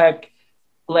Kopech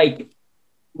like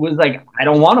was like, I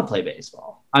don't want to play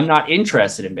baseball. I'm not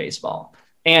interested in baseball.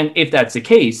 And if that's the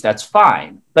case, that's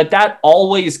fine. But that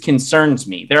always concerns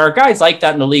me. There are guys like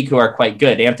that in the league who are quite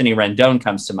good. Anthony Rendon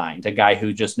comes to mind, a guy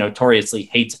who just notoriously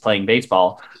hates playing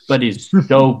baseball, but is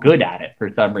so good at it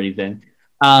for some reason.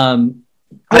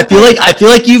 I feel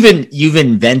like you've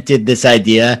invented this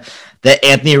idea that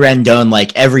Anthony Rendon,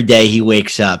 like every day he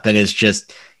wakes up and it's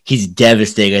just he's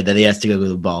devastated that he has to go to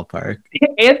the ballpark.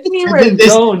 Anthony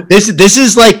Rendon.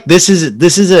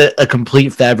 This is a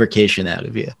complete fabrication out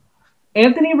of you.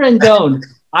 Anthony Rendon.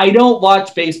 I don't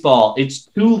watch baseball. It's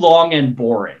too long and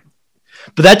boring.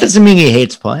 But that doesn't mean he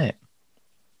hates playing.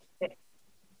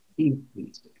 He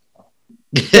hates baseball.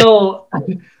 So.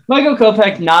 Michael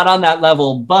Kopech, not on that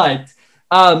level, but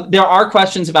there are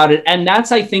questions about it. And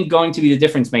that's, I think, going to be the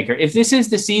difference maker. If this is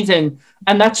the season,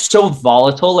 and that's so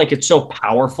volatile, like it's so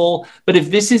powerful, but if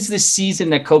this is the season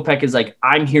that Kopech is like,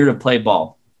 I'm here to play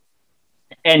ball,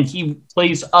 and he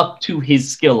plays up to his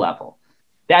skill level,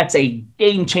 that's a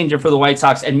game changer for the White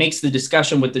Sox and makes the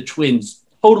discussion with the Twins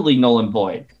totally null and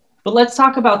void. But let's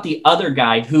talk about the other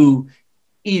guy who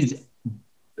he's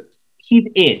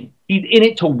in. He's in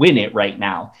it to win it right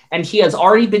now. And he has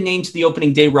already been named to the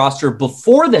opening day roster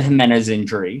before the Jimenez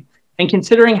injury. And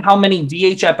considering how many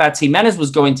DH at-bats Jimenez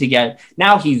was going to get,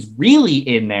 now he's really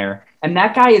in there. And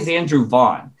that guy is Andrew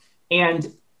Vaughn.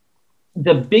 And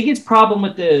the biggest problem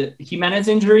with the Jimenez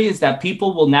injury is that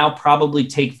people will now probably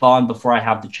take Vaughn before I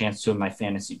have the chance to in my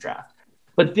fantasy draft.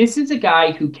 But this is a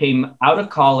guy who came out of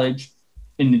college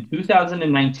in the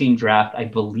 2019 draft. I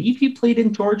believe he played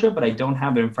in Georgia, but I don't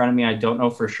have it in front of me. I don't know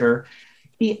for sure.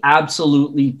 He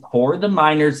absolutely tore the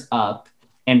minors up,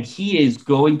 and he is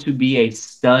going to be a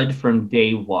stud from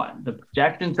day one. The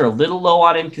projections are a little low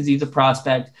on him because he's a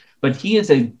prospect, but he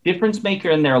is a difference maker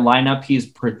in their lineup. He is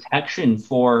protection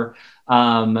for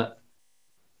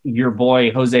your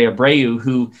boy, Jose Abreu,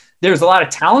 who there's a lot of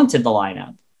talent in the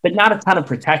lineup, but not a ton of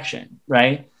protection,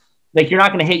 right? Like, you're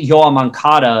not going to hit Yoel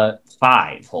Moncada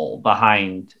 5 hole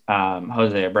behind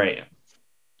Jose Abreu.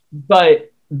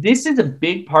 But this is a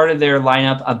big part of their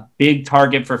lineup, a big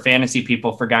target for fantasy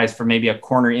people, for guys for maybe a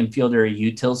corner infielder or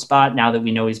util spot now that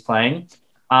we know he's playing.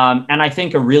 And I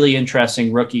think a really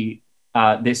interesting rookie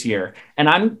this year. And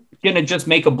I'm going to just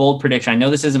make a bold prediction. I know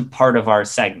this isn't part of our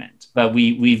segment, but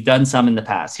we've done some in the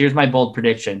past. Here's my bold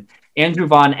prediction. Andrew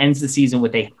Vaughn ends the season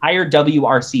with a higher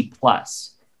WRC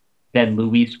plus than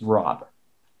Luis Robert.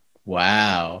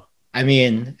 Wow. I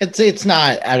mean, it's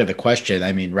not out of the question.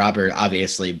 I mean, Robert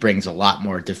obviously brings a lot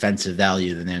more defensive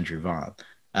value than Andrew Vaughn.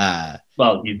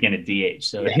 Well, he's going to DH,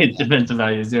 so his defensive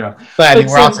value is 0. But I mean,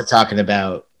 we're also talking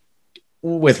about,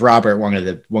 with Robert, one of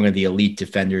the elite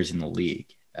defenders in the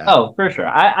league. For sure.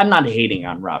 I'm not hating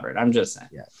on Robert. I'm just saying.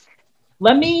 Yeah.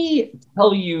 Let me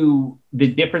tell you the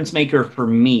difference maker for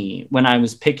me when I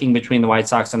was picking between the White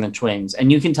Sox and the Twins,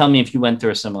 and you can tell me if you went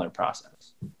through a similar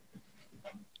process.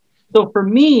 So for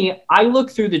me, I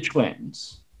look through the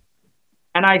Twins,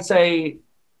 and I say,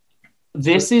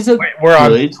 this is we're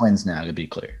on to the Twins now, to be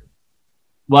clear.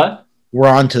 What? We're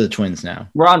on to the Twins now.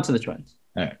 We're on to the Twins.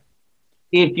 All right.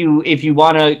 If you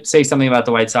want to say something about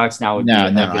the White Sox now,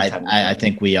 I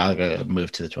think we ought to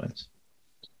move to the Twins.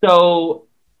 So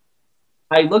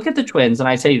I look at the Twins and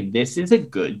I say, this is a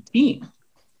good team.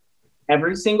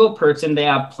 Every single person they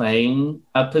have playing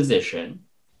a position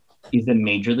is a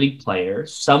major league player.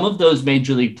 Some of those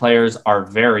major league players are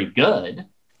very good.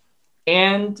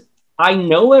 And I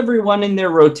know everyone in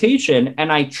their rotation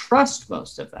and I trust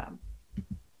most of them.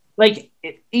 Like,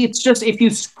 it's just, if you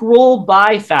scroll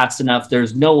by fast enough,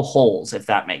 there's no holes, if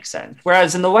that makes sense.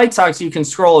 Whereas in the White Sox, you can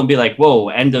scroll and be like, whoa,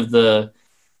 end of the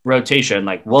rotation.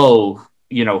 Like, whoa,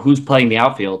 who's playing the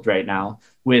outfield right now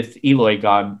with Eloy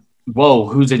gone? Whoa,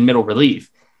 who's in middle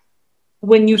relief?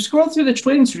 When you scroll through the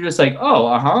Twins, you're just like,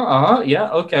 oh,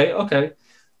 yeah, okay.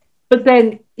 But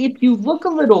then if you look a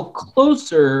little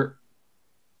closer,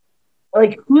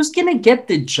 like, who's going to get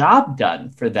the job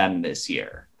done for them this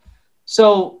year?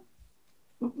 So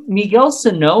Miguel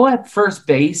Sano at first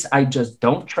base, I just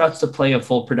don't trust to play a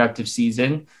full productive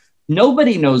season.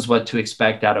 Nobody knows what to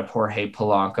expect out of Jorge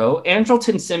Polanco.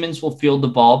 Andrelton Simmons will field the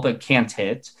ball but can't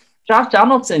hit. Josh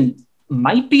Donaldson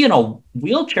might be in a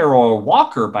wheelchair or a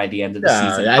walker by the end of the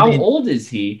season. How old is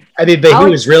he? I mean, but he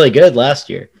was really good last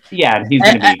year. Yeah, he's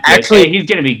going to be good. Actually, he's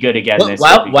going to be good again this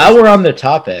year. While we're on the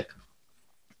topic,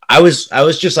 I was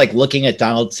just like looking at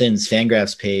Donaldson's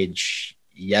Fangraphs page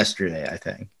yesterday, I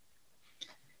think.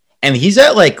 And he's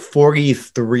at like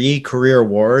 43 career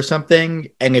WAR or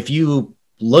something. And if you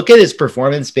look at his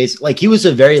performance like he was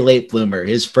a very late bloomer.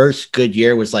 His first good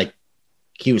year was like,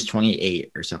 he was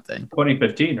 28 or something.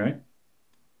 2015, right?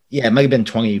 Yeah, it might have been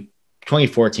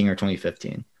 2014 or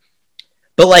 2015.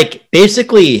 But like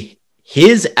basically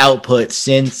his output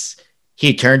since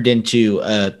he turned into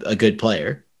a good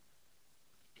player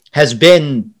has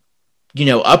been,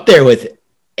 up there with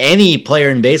any player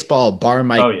in baseball, bar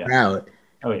Mike Trout.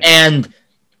 Oh, yeah. And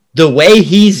the way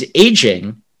he's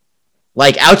aging,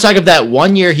 like outside of that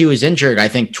 1 year he was injured, I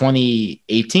think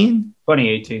 2018,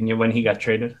 when he got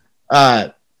traded.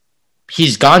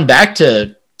 He's gone back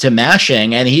to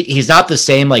mashing, and he's not the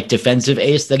same like defensive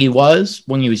ace that he was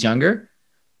when he was younger.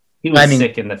 He was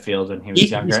sick in the field when he was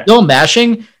younger. He's still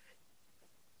mashing.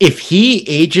 If he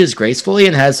ages gracefully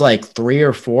and has like 3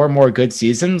 or 4 more good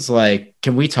seasons, like,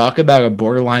 can we talk about a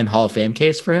borderline Hall of Fame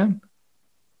case for him?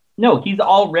 No, he's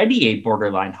already a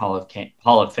borderline Hall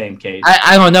of Fame case.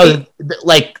 I don't know.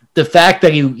 Like the fact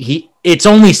that he it's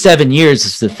only 7 years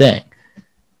is the thing.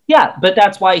 Yeah, but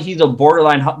that's why he's a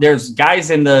borderline. There's guys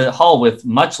in the Hall with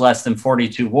much less than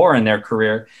 42 WAR in their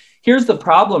career. Here's the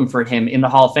problem for him in the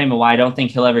Hall of Fame and why I don't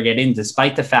think he'll ever get in,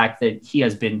 despite the fact that he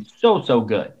has been so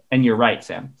good. And you're right,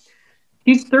 Sam.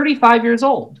 He's 35 years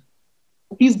old.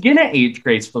 He's going to age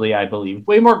gracefully, I believe,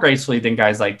 way more gracefully than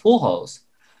guys like Pujols.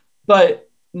 But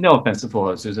no offense to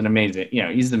Pujols, who's an amazing,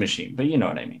 he's the machine, but you know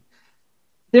what I mean.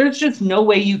 There's just no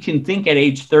way you can think at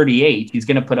age 38 he's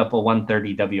going to put up a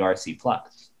 130 WRC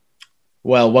plus.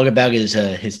 Well, what about his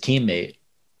teammate,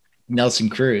 Nelson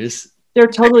Cruz? They're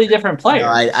totally different players. No,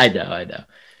 I know.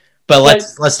 But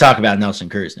let's talk about Nelson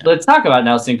Cruz now. Let's talk about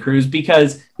Nelson Cruz,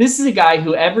 because this is a guy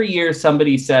who every year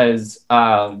somebody says,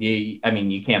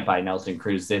 you can't buy Nelson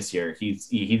Cruz this year. He's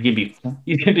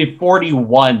gonna be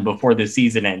 41 before the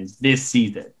season ends this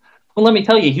season. Well, let me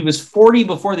tell you, he was 40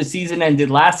 before the season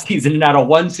ended last season and at a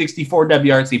 164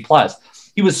 WRC plus.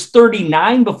 He was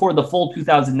 39 before the full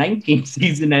 2019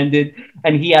 season ended,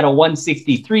 and he had a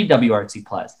 163 WRC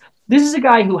plus. This is a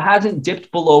guy who hasn't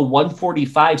dipped below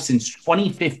 145 since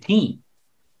 2015.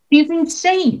 He's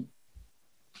insane.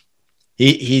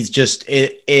 He's just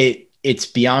it's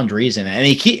beyond reason, and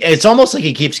it's almost like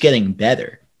he keeps getting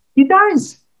better. He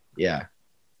does. Yeah.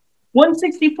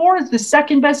 164 is the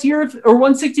second best year or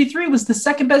 163 was the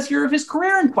second best year of his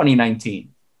career in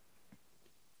 2019.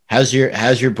 How's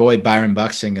your boy Byron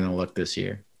Buxton going to look this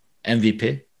year?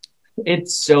 MVP.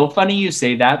 It's so funny you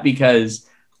say that because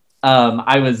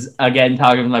I was again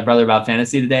talking with my brother about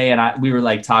fantasy today, and we were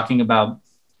like talking about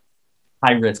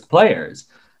high risk players,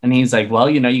 and he's like, "Well,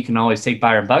 you can always take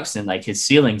Byron Buxton. Like his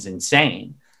ceiling's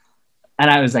insane." And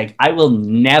I was like, "I will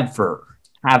never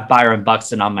have Byron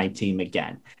Buxton on my team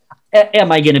again."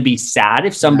 Am I going to be sad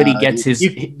if somebody gets his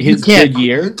good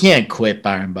year? You can't quit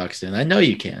Byron Buxton. I know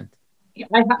you can.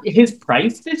 His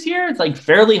price this year is like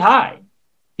fairly high.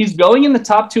 He's going in the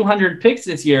top 200 picks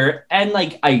this year. And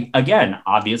like,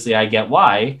 obviously I get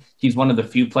why. He's one of the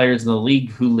few players in the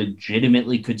league who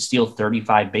legitimately could steal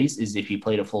 35 bases if he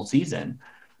played a full season.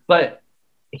 But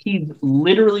he's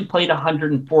literally played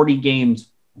 140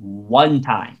 games one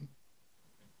time.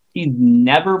 He's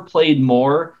never played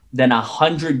more than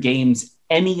 100 games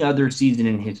any other season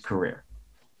in his career.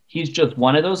 He's just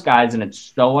one of those guys, and it's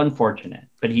so unfortunate,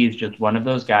 but he's just one of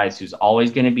those guys who's always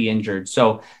going to be injured.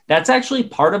 So that's actually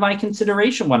part of my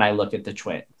consideration when I look at the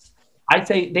Twins. I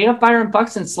say they have Byron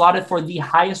Buxton slotted for the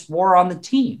highest WAR on the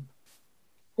team.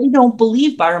 I don't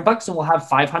believe Byron Buxton will have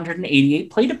 588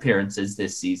 plate appearances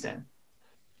this season.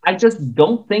 I just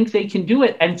don't think they can do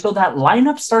it. And so that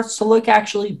lineup starts to look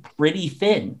actually pretty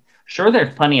thin. Sure,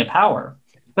 there's plenty of power,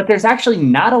 but there's actually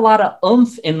not a lot of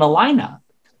oomph in the lineup.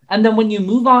 And then when you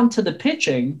move on to the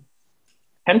pitching,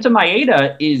 Kenta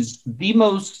Maeda is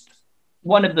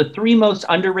one of the three most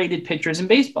underrated pitchers in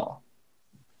baseball.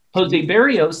 Jose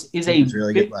Barrios is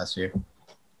really good last year.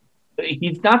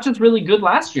 He's not just really good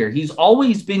last year. He's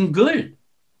always been good.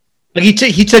 But he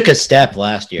took a step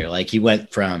last year. Like he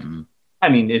went from... I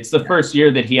mean, it's the first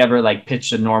year that he ever like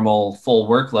pitched a normal full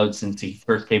workload since he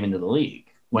first came into the league.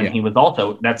 When he was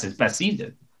that's his best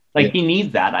season. Like he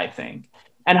needs that, I think.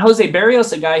 And Jose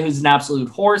Barrios, a guy who's an absolute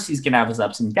horse. He's going to have his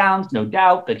ups and downs, no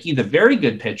doubt, but he's a very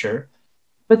good pitcher.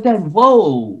 But then,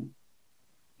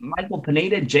 Michael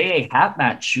Pineda, J.A. Happ,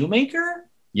 Matt Shoemaker?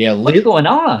 Yeah. What's going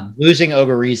on? Losing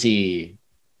Odorizzi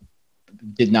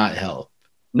did not help.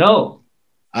 No.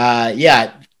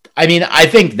 Yeah. I mean, I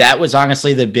think that was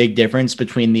honestly the big difference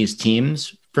between these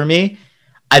teams for me.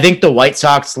 I think the White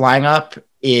Sox lineup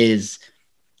is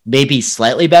maybe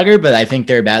slightly better, but I think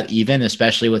they're about even,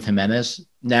 especially with Jimenez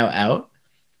now out.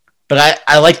 But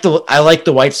I like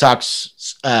the White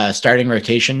Sox starting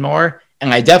rotation more,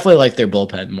 and I definitely like their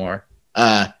bullpen more.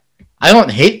 I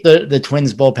don't hate the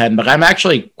Twins bullpen, but I'm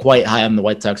actually quite high on the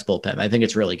White Sox bullpen. I think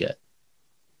it's really good.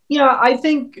 Yeah, I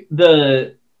think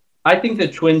the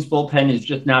Twins bullpen is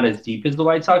just not as deep as the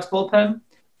White Sox bullpen,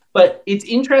 but it's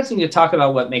interesting to talk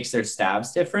about what makes their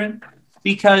stabs different,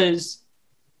 because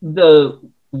the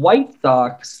White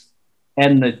Sox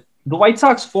and the White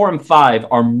Sox 4 and 5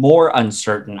 are more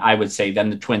uncertain, I would say, than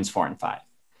the Twins 4 and 5.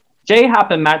 J.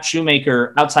 Happ and Matt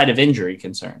Shoemaker, outside of injury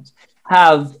concerns,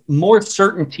 have more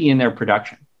certainty in their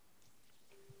production.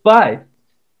 But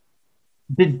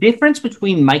the difference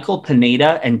between Michael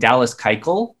Pineda and Dallas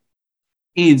Keuchel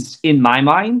is, in my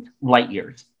mind, light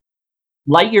years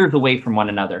away from one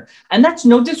another. And that's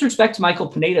no disrespect to Michael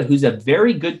Pineda, who's a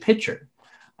very good pitcher.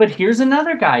 But here's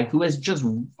another guy who has just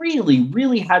really,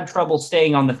 really had trouble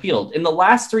staying on the field. In the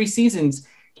last 3 seasons,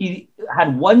 he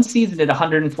had one season at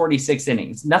 146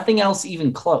 innings. Nothing else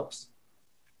even close.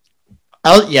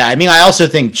 I mean, I also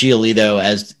think Giolito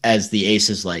as the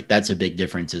ace is like, that's a big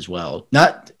difference as well.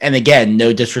 And again,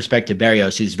 no disrespect to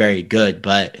Barrios, who's very good,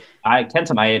 but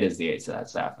Kenta Maeda is the ace of that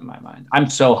staff in my mind. I'm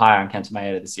so high on Kenta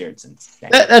Maeda this year. It's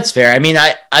insane. That's fair. I mean,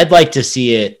 I'd like to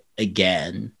see it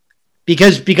again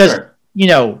because sure.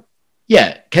 Kenta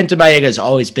Maeda has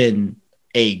always been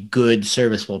a good,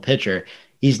 serviceable pitcher.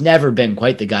 He's never been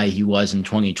quite the guy he was in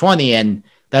 2020, and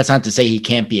that's not to say he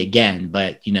can't be again,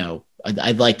 but,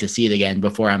 I'd like to see it again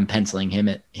before I'm penciling him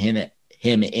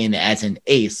in as an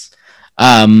ace.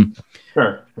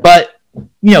 Sure. But,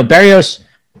 Barrios,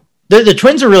 the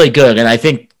Twins are really good, and I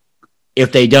think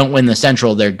if they don't win the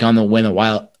Central, they're going to win a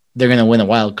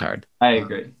wild card. I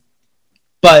agree.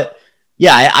 But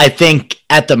yeah, I think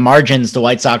at the margins, the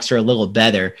White Sox are a little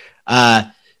better.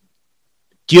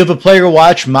 Do you have a player to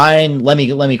watch? Mine, let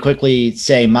me quickly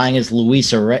say, mine is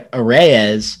Luis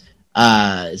Arraez.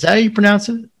 Is that how you pronounce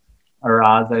it?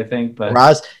 Araz, I think. But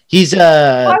Araz. He's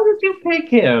why did you pick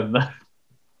him?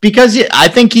 Because I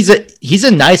think he's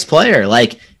a nice player.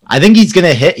 Like, I think he's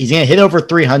gonna hit over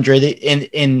 300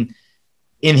 in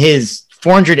his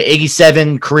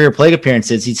 487 career plate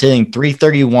appearances. He's hitting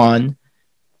 331.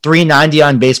 390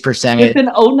 on base percentage. It's an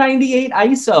 098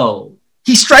 ISO.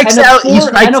 He strikes out.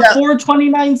 And a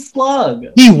 429 slug.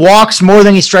 He walks more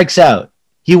than he strikes out.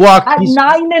 He walks at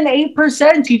 9 and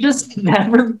 8%. He just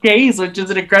never Ks, which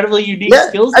is an incredibly unique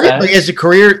skill set. I mean, as a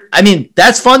career,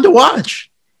 that's fun to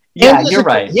watch. Yeah, you're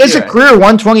right. He has a career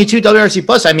 122 WRC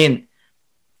plus. I mean,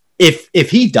 if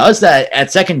he does that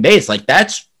at second base, like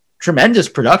that's tremendous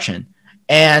production.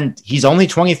 And he's only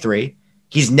 23.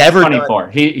 He's never 24.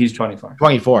 He's 24.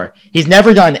 24. He's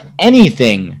never done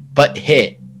anything but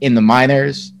hit in the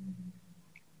minors.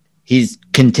 He's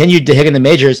continued to hit in the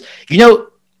majors. You know,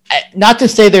 not to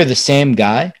say they're the same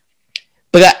guy,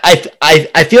 but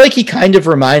I feel like he kind of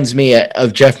reminds me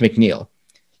of Jeff McNeil.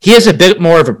 He has a bit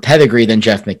more of a pedigree than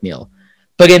Jeff McNeil,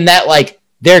 but in that, like,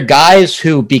 they're guys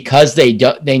who, because they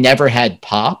never had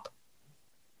pop,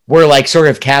 were like sort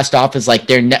of cast off as like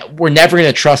we're never going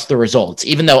to trust the results,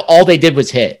 even though all they did was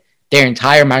hit their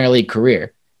entire minor league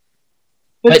career.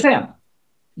 But Sam,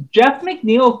 Jeff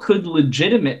McNeil could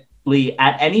legitimately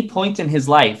at any point in his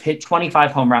life hit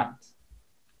 25 home runs.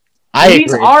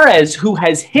 Luis Arraez, who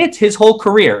has hit his whole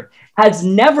career, has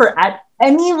never at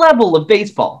any level of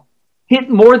baseball hit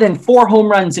more than 4 home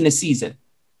runs in a season.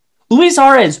 Luis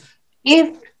Arraez,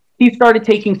 if he started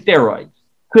taking steroids,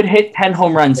 could hit 10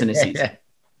 home runs in a season.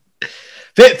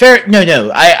 Fair. No.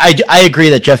 I agree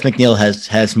that Jeff McNeil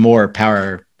has more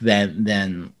power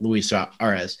than Luis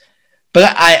Arraez,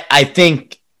 but I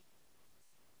think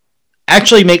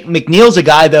actually McNeil's a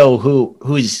guy though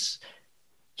who's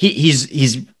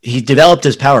he developed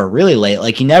his power really late.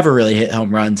 Like he never really hit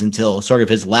home runs until sort of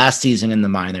his last season in the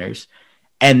minors,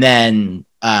 and then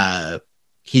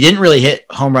he didn't really hit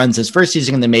home runs his first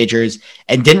season in the majors,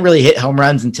 and didn't really hit home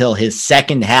runs until his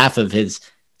second half of his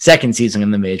second season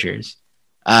in the majors.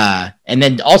 And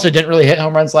then also didn't really hit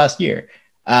home runs last year.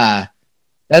 I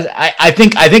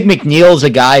think McNeil's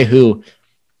a guy who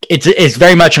it's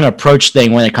very much an approach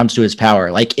thing when it comes to his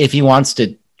power. Like if he wants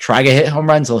to try to hit home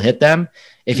runs, he'll hit them.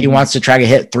 If he wants to try to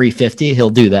hit 350, he'll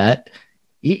do that.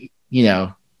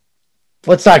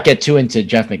 Let's not get too into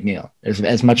Jeff McNeil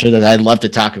as much as I'd love to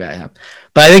talk about him,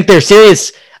 but I think they're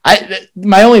serious.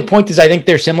 My only point is I think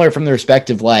they're similar from the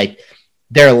respective, like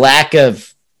their lack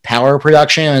of power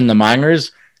production in the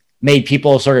minors made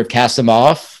people sort of cast them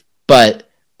off, but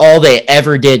all they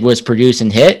ever did was produce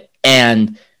and hit.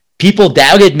 And people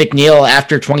doubted McNeil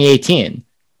after 2018,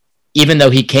 even though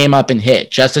he came up and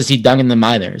hit just as he'd done in the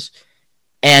minors.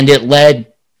 And it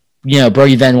led,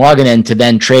 Brody Van Wagenen to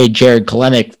then trade Jared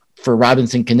Kalenic for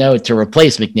Robinson Cano to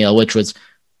replace McNeil, which was,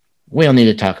 we don't need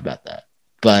to talk about that,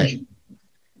 but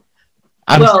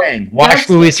I'm saying watch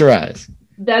Luis Arraez.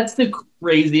 That's the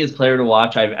craziest player to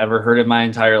watch I've ever heard in my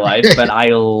entire life, but I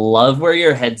love where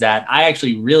your head's at. I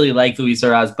actually really like Luis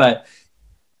Arraez, but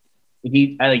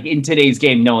in today's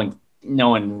game, no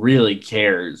one really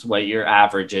cares what your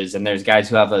average is, and there's guys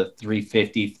who have a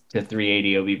 350 to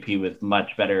 380 OBP with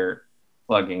much better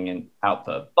plugging and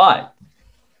output. But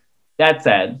that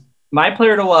said, my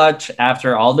player to watch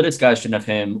after all the discussion of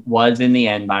him was in the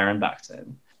end Byron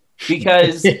Buxton,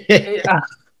 because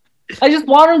I just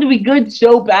want him to be good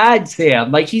so bad,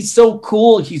 Sam. Like, he's so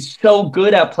cool. He's so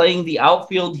good at playing the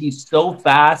outfield. He's so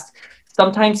fast.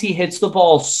 Sometimes he hits the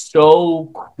ball so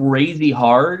crazy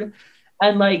hard.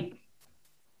 And, like,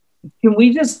 can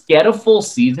we just get a full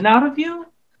season out of you?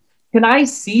 Can I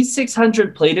see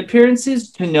 600 plate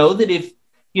appearances to know that if,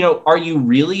 are you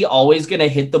really always going to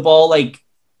hit the ball, like,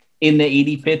 in the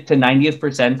 85th to 90th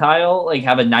percentile, like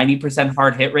have a 90%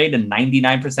 hard hit rate and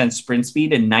 99% sprint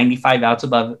speed and 95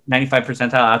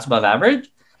 percentile outs above average?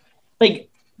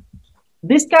 Like,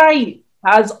 this guy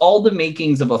has all the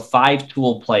makings of a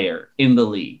 5-tool player in the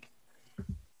league.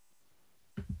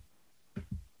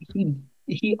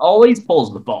 He always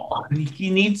pulls the ball. He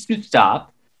needs to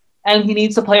stop, and he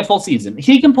needs to play a full season.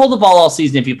 He can pull the ball all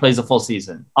season if he plays a full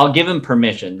season. I'll give him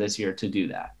permission this year to do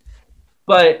that.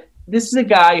 But this is a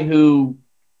guy who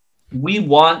we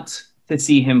want to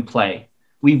see him play.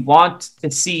 We want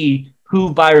to see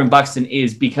who Byron Buxton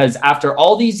is, because after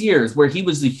all these years where he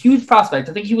was a huge prospect,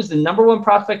 I think he was the number 1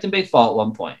 prospect in baseball at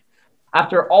one point.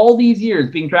 After all these years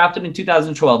being drafted in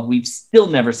 2012, we've still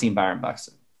never seen Byron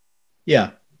Buxton.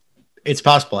 Yeah, it's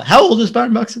possible. How old is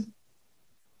Byron Buxton?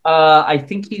 I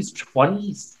think he's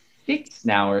 26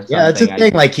 now or something. Yeah, that's the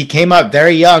thing. Like, he came up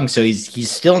very young, so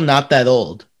he's still not that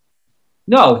old.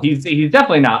 No, he's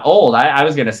definitely not old. I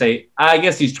was gonna say, I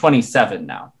guess he's 27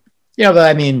 now. Yeah, but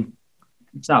I mean,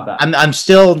 it's not bad.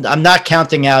 I'm not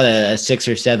counting out a 6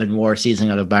 or 7 more season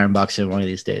out of Byron Buxton one of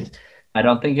these days. I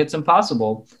don't think it's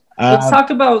impossible. Let's talk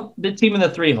about the team in the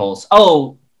 3 holes.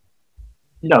 Oh,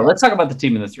 no, let's talk about the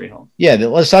team in the 3 holes. Yeah,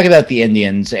 let's talk about the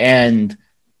Indians. And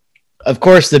of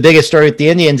course, the biggest story with the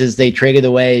Indians is they traded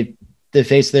away the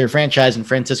face of their franchise in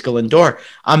Francisco Lindor.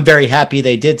 I'm very happy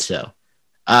they did so.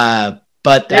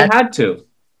 But they had to.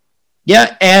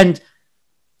 Yeah, and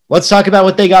let's talk about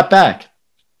what they got back.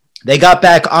 They got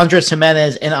back Andres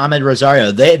Jimenez and Ahmed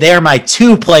Rosario. They are my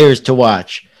two players to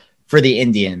watch for the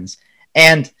Indians.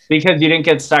 And because you didn't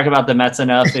get to talk about the Mets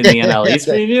enough in the NL East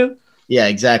preview. Yeah,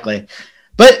 exactly.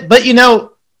 But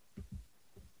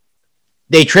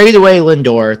they traded away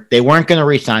Lindor. They weren't going to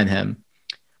re-sign him.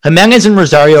 Jimenez and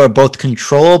Rosario are both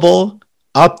controllable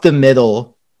up the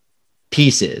middle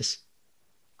pieces.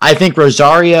 I think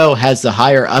Rosario has the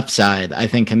higher upside. I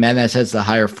think Jimenez has the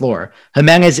higher floor.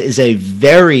 Jimenez is a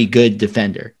very good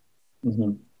defender.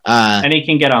 Mm-hmm. And he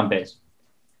can get on base.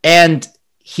 And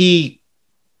he's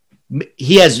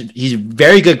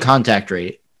very good contact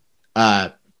rate.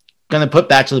 Going to put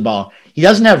back to the ball. He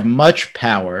doesn't have much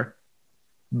power,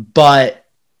 but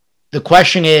the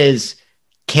question is,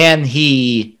 can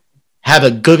he have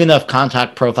a good enough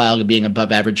contact profile to being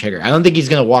above average hitter? I don't think he's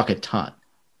going to walk a ton.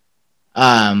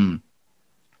 But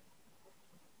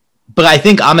I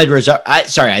think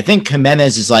I think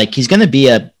Jimenez is he's going to be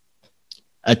a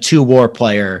 2-WAR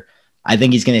player. I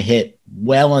think he's going to hit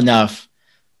well enough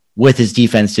with his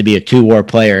defense to be a 2-WAR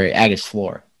player at his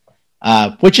floor,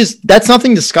 that's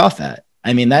nothing to scoff at.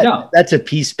 I mean, that's a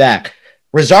piece back.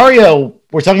 Rosario,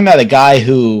 we're talking about a guy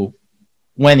who,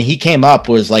 when he came up,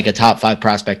 was like a top 5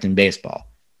 prospect in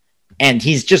baseball. And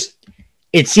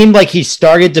it seemed like he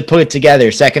started to put it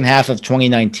together second half of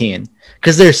 2019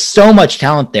 because there's so much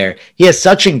talent there. He has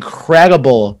such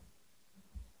incredible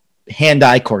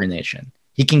hand-eye coordination.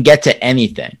 He can get to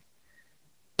anything.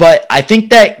 But I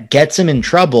think that gets him in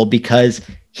trouble because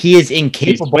he is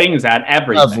incapable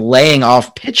of laying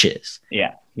off pitches.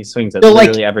 Yeah, he swings at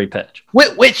literally every pitch.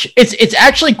 Which it's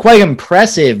actually quite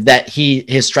impressive that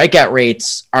his strikeout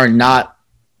rates are not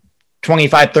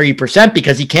 25-30%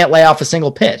 because he can't lay off a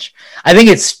single pitch. I think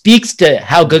it speaks to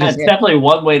how good That's definitely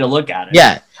one way to look at it.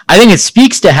 Yeah, I think it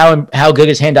speaks to how good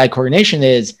his hand-eye coordination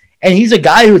is. And he's a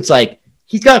guy who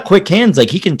he's got quick hands.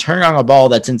 He can turn on a ball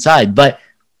that's inside, but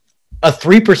a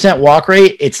 3% walk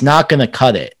rate, it's not going to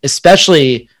cut it,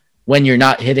 especially when you're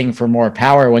not hitting for more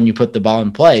power when you put the ball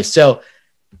in play. So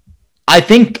I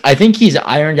think he's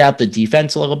ironed out the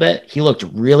defense a little bit. He looked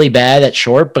really bad at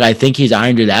short, but I think he's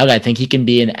ironed it out. I think he can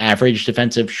be an average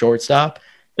defensive shortstop.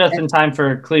 Just in time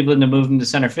for Cleveland to move him to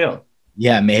center field.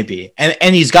 Yeah, maybe.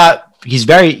 And he's got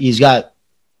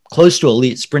close to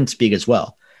elite sprint speed as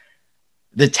well.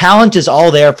 The talent is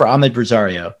all there for Ahmed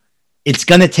Rosario. It's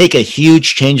going to take a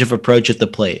huge change of approach at the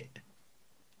plate.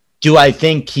 Do I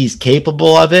think he's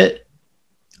capable of it?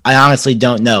 I honestly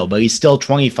don't know, but he's still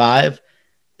 25.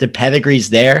 The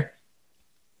pedigree's there.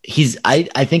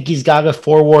 I think he's got a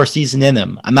 4-WAR season in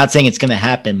him. I'm not saying it's going to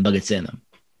happen, but it's in him.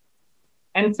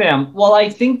 And Sam, well, I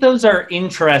think those are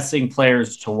interesting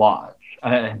players to watch.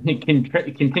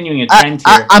 Continuing a trend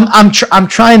here. I'm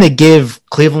trying to give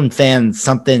Cleveland fans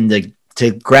something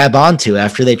to grab onto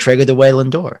after they traded away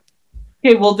Lindor.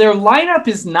 Okay, well, their lineup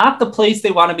is not the place they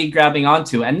want to be grabbing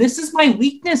onto. And this is my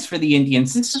weakness for the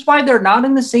Indians. This is why they're not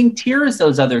in the same tier as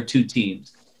those other two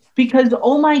teams. Because,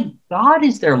 oh my God,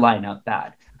 is their lineup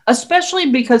bad? Especially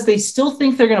because they still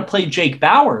think they're going to play Jake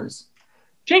Bauers.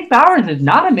 Jake Bauers is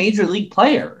not a major league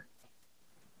player.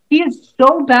 He is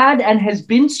so bad and has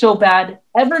been so bad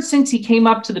ever since he came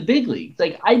up to the big leagues.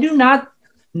 I do not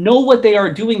know what they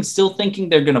are doing still thinking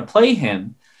they're going to play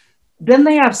him. Then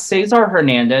they have Cesar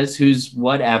Hernandez, who's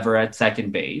whatever at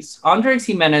second base. Andres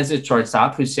Jimenez at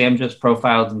shortstop, who Sam just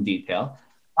profiled in detail.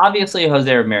 Obviously,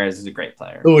 Jose Ramirez is a great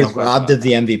player. Who was robbed of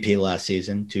the MVP last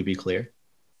season, to be clear.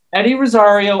 Eddie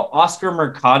Rosario, Oscar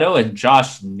Mercado, and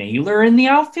Josh Naylor in the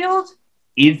outfield?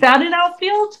 Is that an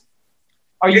outfield?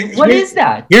 What is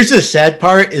that? Here's the sad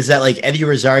part is that Eddie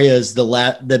Rosario is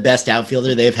the best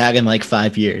outfielder they've had in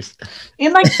 5 years.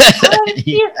 In 5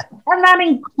 years? And that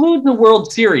includes the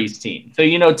World Series team.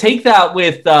 So, take that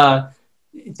with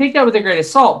a grain of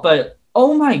salt, but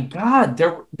oh my God,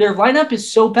 their lineup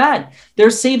is so bad.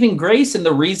 They're saving grace, and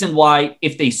the reason why,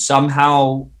 if they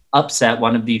somehow upset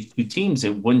one of these two teams,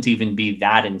 it wouldn't even be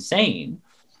that insane,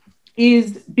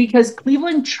 is because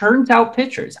Cleveland churns out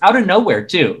pitchers out of nowhere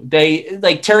too. They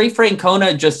Terry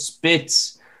Francona just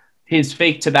spits his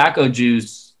fake tobacco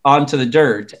juice onto the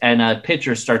dirt, and a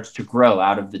pitcher starts to grow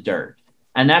out of the dirt.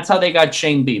 And that's how they got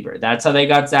Shane Bieber. That's how they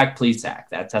got Zach Plesac.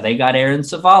 That's how they got Aaron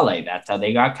Savale. That's how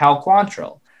they got Cal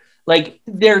Quantrill.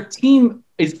 Their team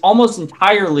is almost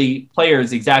entirely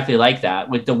players exactly like that,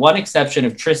 with the one exception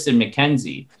of Tristan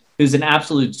McKenzie, who's an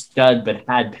absolute stud but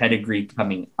had pedigree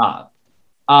coming up.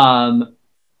 I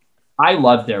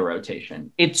love their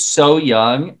rotation. It's so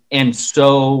young and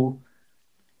so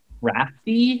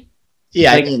crafty.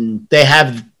 Yeah, they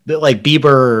have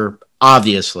Bieber,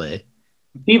 obviously.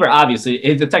 Bieber obviously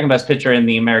is the second best pitcher in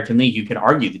the American League. You could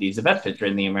argue that he's the best pitcher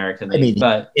in the American League, I mean,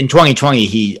 but in 2020,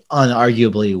 he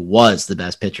unarguably was the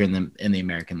best pitcher in the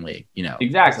American League. I still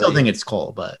exactly. think it's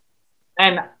Cole, but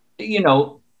And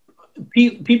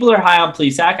people are high on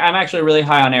Plesac. I'm actually really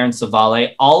high on Aaron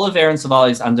Savale. All of Aaron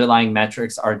Savale's underlying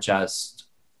metrics are just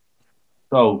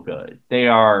so good. They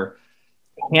are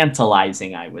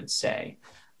tantalizing, I would say.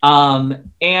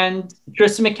 And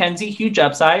Tristan McKenzie, huge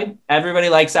upside. Everybody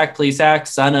likes Zach Plesac,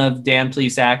 son of Dan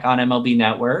Plesac on MLB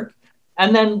Network.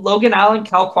 And then Logan Allen,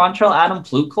 Cal Quantrill, Adam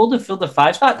Plutkold to fill the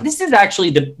 5 spot. This is actually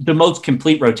the most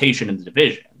complete rotation in the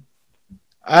division.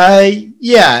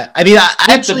 Yeah. I mean,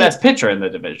 That's the best pitcher in the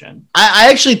division.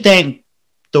 I actually think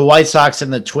the White Sox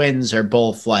and the Twins are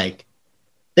both like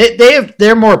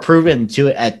they're more proven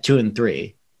at 2 and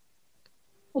 3.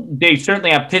 They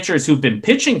certainly have pitchers who've been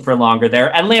pitching for longer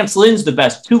there, and Lance Lynn's the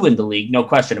best 2 in the league, no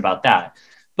question about that.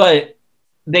 But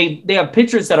they have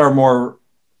pitchers that are more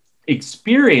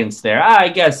experienced there. I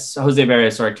guess Jose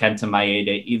Barrios or Kenta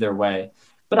Maeda, either way.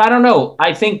 But I don't know.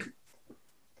 I think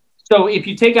so. If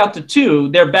you take out the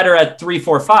 2, they're better at 3,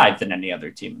 4, 5 than any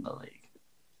other team in the league.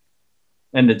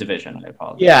 In the division, I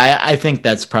apologize. Yeah, I think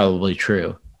that's probably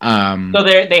true. So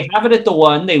they have it at the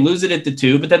 1, they lose it at the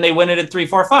 2, but then they win it at 3,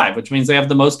 4, 5, which means they have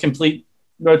the most complete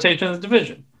rotation in the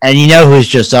division. And you know who's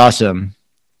just awesome?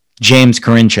 James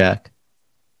Karinchak.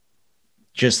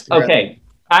 Okay.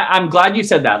 I'm glad you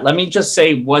said that. Let me just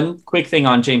say one quick thing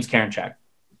on James Karinchak.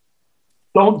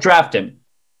 Don't draft him.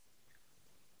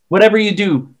 Whatever you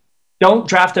do, don't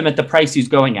draft him at the price he's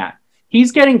going at.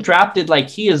 He's getting drafted like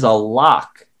he is a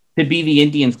lock to be the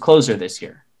Indians' closer this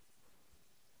year.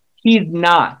 He's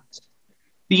not.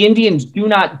 The Indians do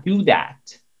not do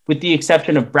that, with the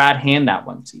exception of Brad Hand that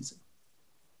one season.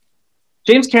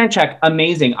 James Karinchak,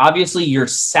 amazing. Obviously, you're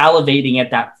salivating at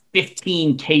that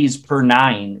 15 Ks per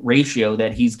 9 ratio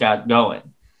that he's got going.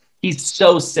 He's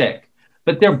so sick.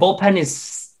 But their bullpen is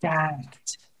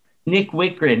stacked. Nick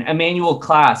Wickren, Emmanuel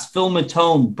Class, Phil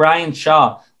Matone, Brian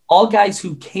Shaw, all guys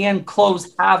who can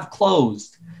close, have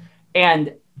closed.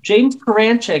 And James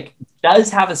Karinchak does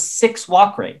have a 6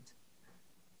 walk rate.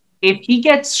 If he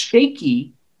gets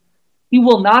shaky, he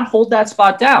will not hold that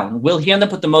spot down. Will he end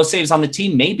up with the most saves on the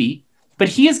team? Maybe. But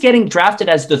he is getting drafted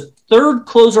as the 3rd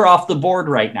closer off the board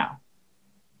right now.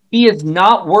 He is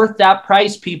not worth that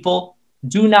price, people.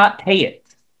 Do not pay it.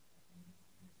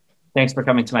 Thanks for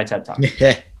coming to my TED Talk.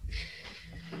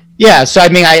 Yeah, so I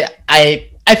mean, I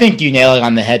think you nail it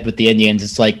on the head with the Indians.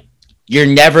 It's like you're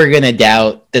never going to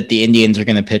doubt that the Indians are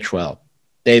going to pitch well.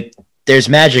 There's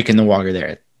magic in the water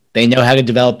there. They know how to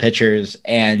develop pitchers,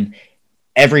 and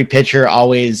every pitcher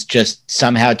always just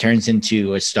somehow turns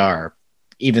into a star,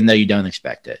 even though you don't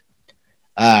expect it.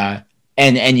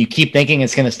 And you keep thinking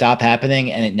it's going to stop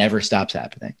happening, and it never stops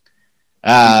happening.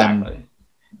 Exactly.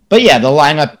 But yeah, the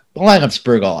lineup's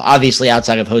brutal. Obviously,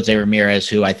 outside of Jose Ramirez,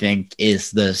 who I think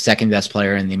is the 2nd best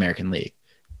player in the American League.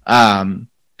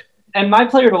 And my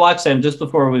player to watch, Sam, just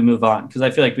before we move on, because I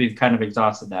feel like we've kind of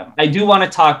exhausted them. I do want to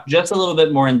talk just a little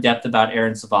bit more in depth about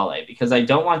Aaron Savale, because I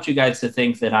don't want you guys to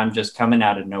think that I'm just coming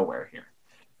out of nowhere here.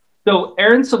 So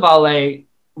Aaron Savale,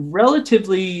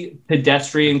 relatively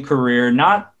pedestrian career,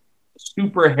 not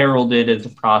super heralded as a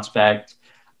prospect,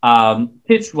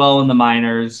 pitched well in the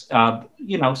minors,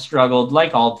 struggled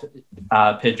like all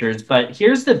pitchers. But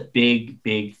here's the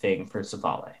big thing for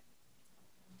Savale.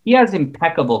 He has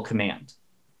impeccable command.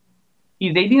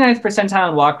 He's 89th percentile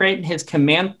in walk rate, and his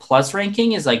command plus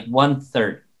ranking is like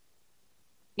 130.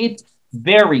 It's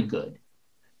very good.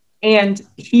 And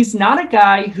he's not a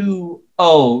guy who,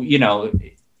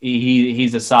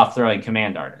 he's a soft throwing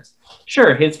command artist.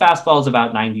 Sure, his fastball is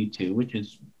about 92, which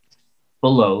is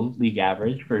below league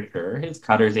average for sure. His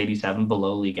cutter's 87,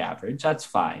 below league average. That's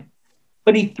fine.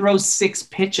 But he throws 6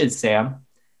 pitches, Sam.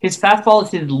 His fastball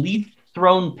is his least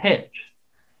thrown pitch.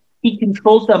 He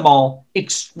controls them all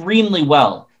extremely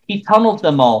well. He tunnels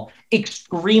them all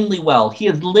extremely well. He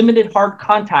has limited hard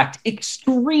contact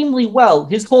extremely well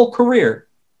his whole career.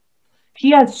 He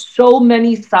has so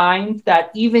many signs that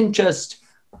even just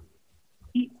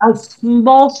a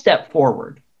small step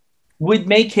forward would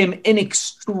make him an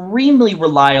extremely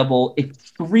reliable,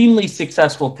 extremely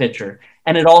successful pitcher.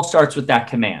 And it all starts with that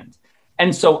command.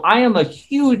 And so I am a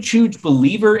huge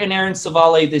believer in Aaron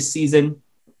Savale this season.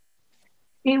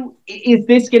 Is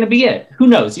this going to be it? Who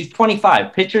knows? He's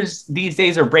 25. Pitchers these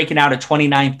days are breaking out at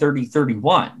 29, 30,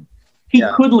 31. He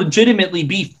could legitimately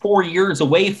be 4 years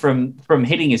away from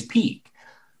hitting his peak.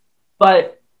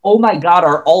 But, oh my God,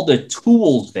 are all the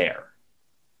tools there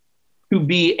to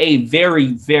be a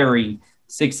very, very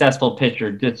successful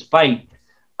pitcher, despite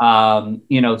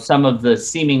some of the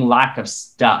seeming lack of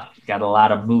stuff. He's got a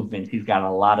lot of movement. He's got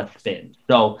a lot of spin.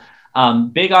 So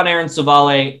big on Aaron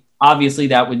Savale. Obviously,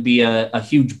 that would be a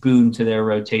huge boon to their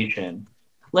rotation.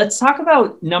 Let's talk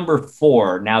about number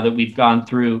 4 now that we've gone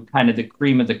through kind of the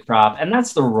cream of the crop, and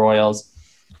that's the Royals.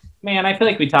 Man, I feel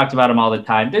like we talked about them all the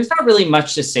time. There's not really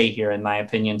much to say here, in my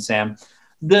opinion, Sam.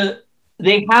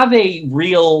 They have a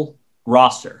real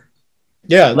roster.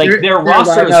 Yeah, like their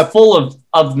roster is full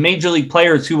of major league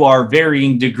players who are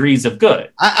varying degrees of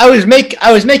good. I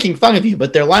was making fun of you,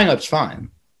 but their lineup's fine.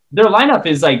 Their lineup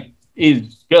is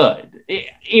good.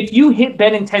 If you hit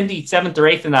Benintendi 7th or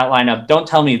 8th in that lineup, don't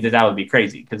tell me that would be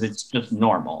crazy because it's just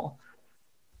normal.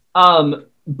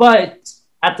 But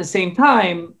at the same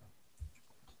time,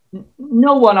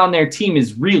 no one on their team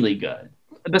is really good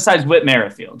besides Whit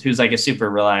Merrifield, who's like a super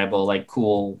reliable, like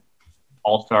cool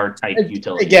all-star type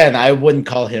utility. Again, I wouldn't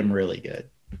call him really good.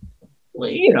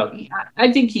 Well,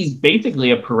 I think he's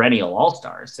basically a perennial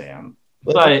all-star, Sam.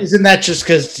 But isn't that just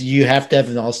because you have to have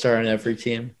an all-star on every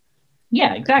team?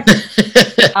 Yeah, exactly.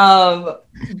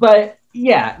 But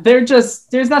yeah,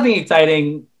 there's nothing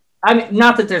exciting. I mean,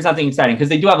 not that there's nothing exciting because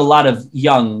they do have a lot of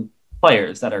young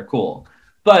players that are cool,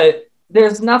 but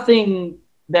there's nothing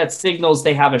that signals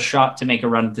they have a shot to make a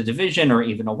run at the division or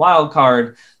even a wild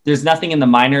card. There's nothing in the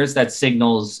minors that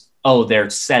signals, oh, they're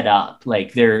set up.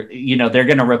 Like they're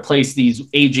going to replace these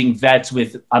aging vets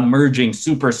with emerging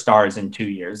superstars in 2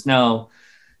 years. No,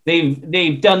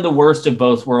 they've done the worst of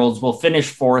both worlds. Will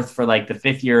finish 4th for like the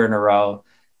 5th year in a row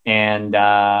and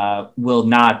will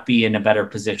not be in a better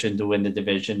position to win the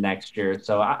division next year.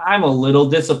 So I'm a little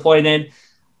disappointed.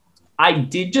 I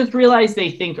did just realize they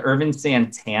think Irvin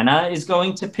Santana is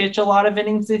going to pitch a lot of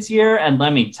innings this year. And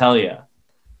let me tell you,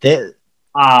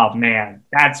 oh man,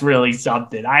 that's really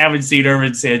something. I haven't seen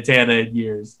Irvin Santana in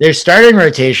years. Their starting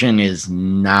rotation is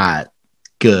not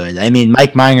good. I mean,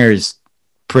 Mike Minor's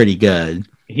pretty good.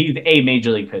 He's a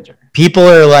major league pitcher. People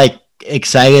are like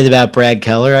excited about Brad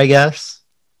Keller, I guess.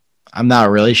 I'm not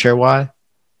really sure why.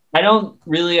 I don't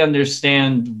really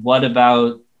understand what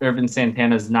about Irvin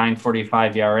Santana's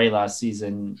 9.45 ERA last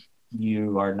season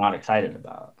you are not excited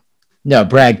about. No,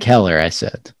 Brad Keller, I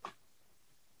said.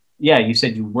 Yeah, you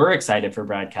said you were excited for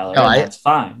Brad Keller, and that's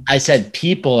fine. I said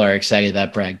people are excited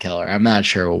about Brad Keller. I'm not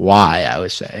sure why I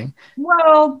was saying.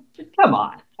 Well, come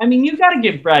on. I mean, you've got to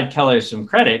give Brad Keller some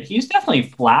credit. He's definitely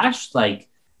flashed like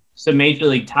some major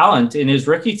league talent. In his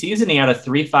rookie season, he had a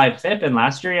 3.5 FIP, and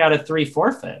last year he had a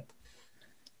 3.4 FIP.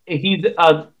 He's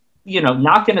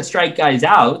not going to strike guys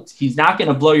out. He's not going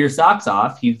to blow your socks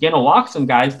off. He's going to walk some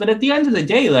guys. But at the end of the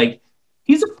day, like,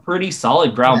 he's a pretty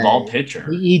solid ground ball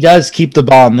pitcher. He does keep the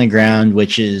ball on the ground,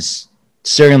 which is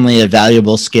certainly a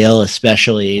valuable skill,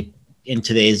 especially in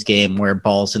today's game where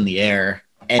ball's in the air.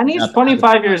 And he's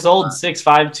 25 years old,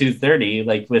 6'5", 230,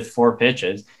 like with 4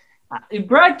 pitches.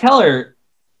 Brad Keller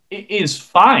is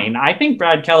fine. I think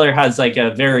Brad Keller has like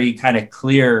a very kind of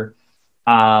clear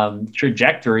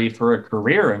trajectory for a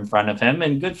career in front of him,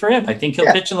 and good for him. I think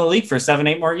he'll pitch in the league for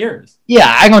 7-8 more years.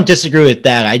 Yeah, I don't disagree with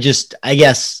that. I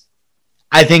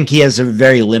think he has a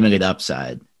very limited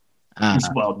upside.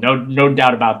 Well, no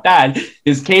doubt about that.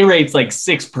 His K rate's like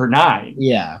 6 per 9.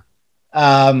 Yeah.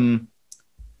 I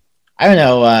don't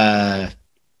know. I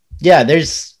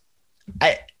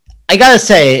gotta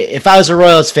say, if I was a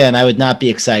Royals fan, I would not be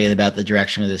excited about the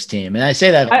direction of this team. And I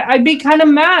say that I'd be kind of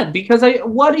mad because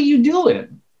what are you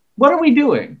doing? What are we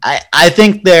doing? I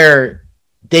think they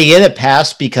get a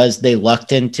pass because they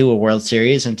lucked into a World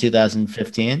Series in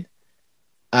 2015.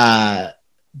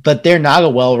 But they're not a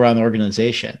well-run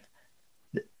organization.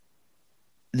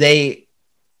 They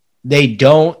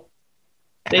develop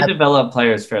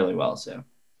players fairly well, so.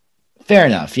 Fair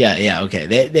enough. Yeah, okay.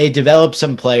 They develop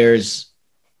some players,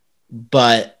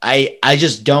 but I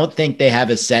just don't think they have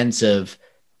a sense of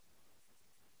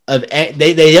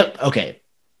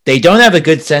they don't have a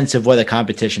good sense of what a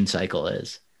competition cycle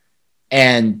is.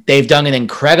 And they've done an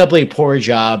incredibly poor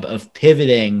job of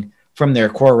pivoting from their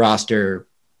core roster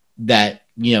that,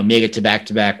 made it to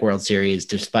back-to-back World Series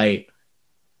despite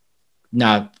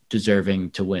not deserving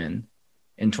to win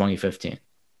in 2015.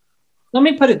 Let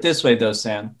me put it this way, though,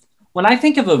 Sam. When I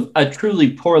think of a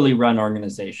truly poorly run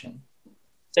organization,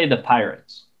 say the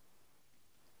Pirates,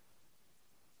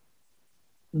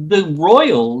 the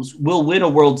Royals will win a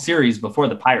World Series before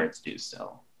the Pirates do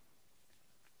so.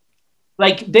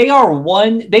 Like,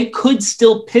 they could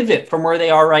still pivot from where they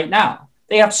are right now.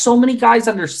 They have so many guys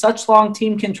under such long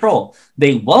team control.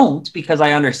 They won't, because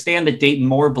I understand that Dayton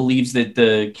Moore believes that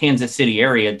the Kansas City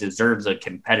area deserves a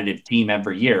competitive team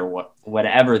every year,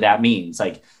 whatever that means.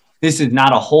 Like, this is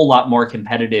not a whole lot more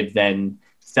competitive than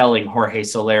selling Jorge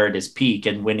Soler at his peak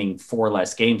and winning 4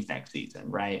 less games next season,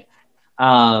 right?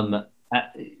 But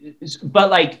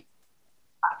like,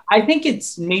 I think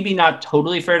it's maybe not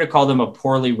totally fair to call them a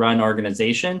poorly run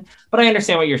organization, but I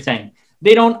understand what you're saying.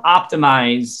 They don't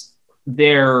optimize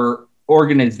their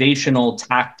organizational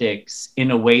tactics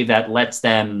in a way that lets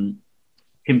them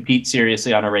compete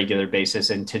seriously on a regular basis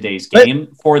in today's game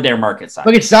for their market size.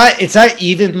 But it's not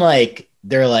even like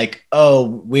they're like, oh,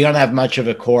 we don't have much of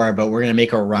a core, but we're going to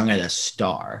make a run at a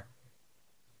star.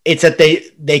 It's that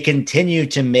they continue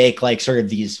to make like sort of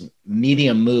these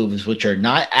medium moves, which are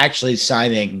not actually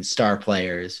signing star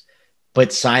players,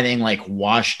 but signing like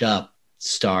washed up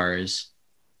stars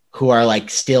who are like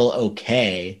still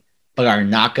okay, but are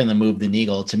not going to move the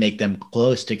needle to make them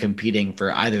close to competing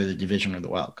for either the division or the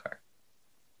wild card.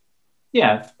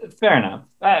 Yeah, fair enough.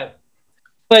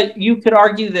 But you could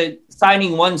argue that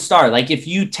signing one star, like if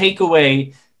you take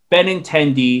away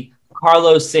Benintendi,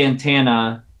 Carlos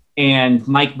Santana, and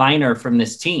Mike Minor from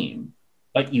this team,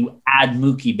 but you add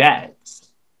Mookie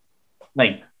Betts,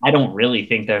 like I don't really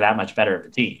think they're that much better of a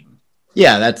team.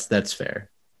 Yeah, that's fair.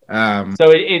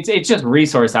 So it's just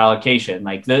resource allocation.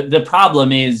 Like the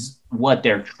problem is what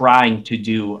they're trying to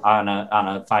do on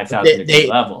a 5,000 degree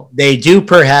level. They do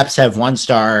perhaps have one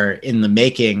star in the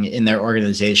making in their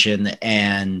organization,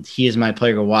 and he is my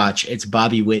player to watch. It's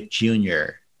Bobby Witt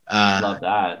Jr. Love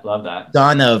that.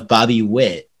 Son of Bobby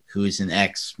Witt, who is an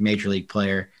ex-major league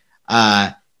player.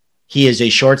 He is a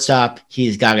shortstop.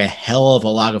 He's got a hell of a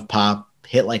lot of pop.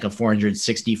 Hit like a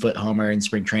 460-foot homer in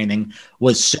spring training.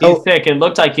 Was so He's sick. It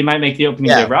looked like he might make the opening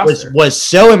day roster. Was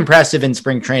so impressive in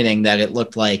spring training that it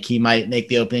looked like he might make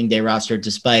the opening day roster,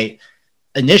 despite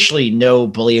initially no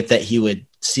belief that he would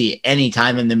see any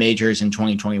time in the majors in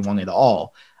 2021 at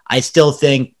all. I still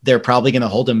think they're probably going to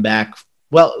hold him back.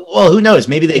 Well, who knows?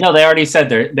 Maybe they already said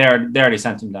they already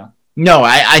sent him down. No,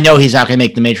 I know he's not going to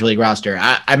make the major league roster.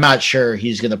 I'm not sure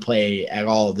he's going to play at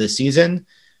all this season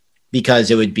because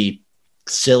it would be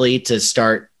silly to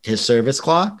start his service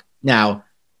clock. Now,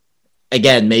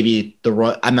 again, maybe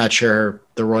I'm not sure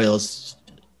the Royals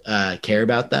care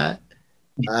about that.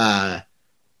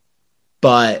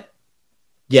 But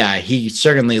yeah, he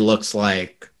certainly looks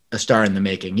like a star in the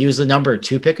making. He was the number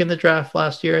 2 pick in the draft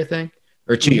last year, I think,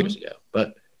 or 2 years ago,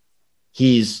 but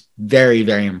he's very,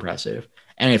 very impressive.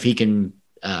 And if he can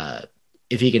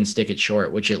stick it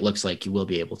short, which it looks like he will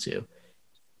be able to,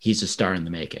 he's a star in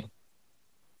the making.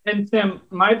 And Tim,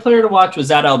 my player to watch was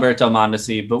Alberto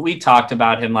Mondesi, but we talked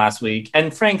about him last week.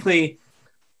 And frankly,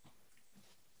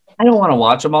 I don't want to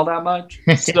watch him all that much.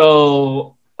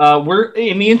 So we're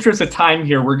in the interest of time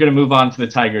here, we're going to move on to the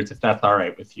Tigers, if that's all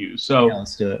right with you. So yeah,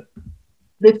 let's do it.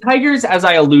 The Tigers, as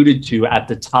I alluded to at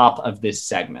the top of this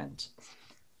segment,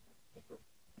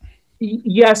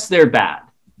 yes, they're bad.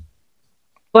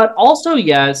 But also,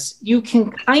 yes, you can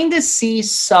kind of see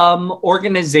some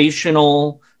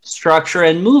organizational structure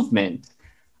and movement.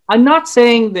 I'm not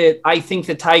saying that I think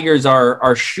the Tigers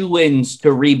are shoo-ins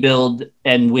to rebuild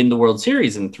and win the World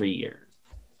Series in 3 years.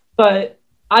 But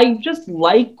I just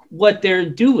like what they're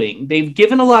doing. They've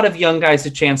given a lot of young guys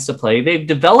a chance to play. They've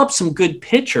developed some good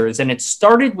pitchers, and it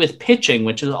started with pitching,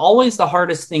 which is always the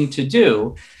hardest thing to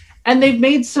do. And they've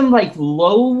made some like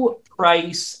low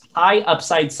price, high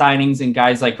upside signings in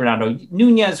guys like Ronaldo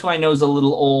Nunez, who I know is a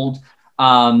little old,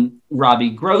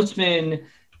 Robbie Grossman,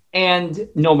 and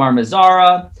Nomar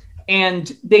Mazara.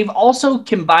 And they've also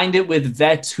combined it with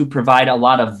vets who provide a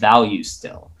lot of value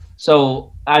still.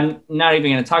 So I'm not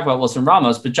even going to talk about Wilson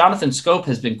Ramos, but Jonathan Scope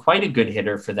has been quite a good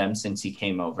hitter for them since he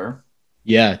came over.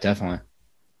 Yeah, definitely.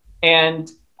 And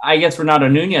I guess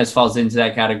Ronaldo Nunez falls into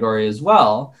that category as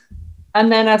well.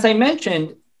 And then, as I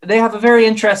mentioned, they have a very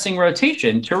interesting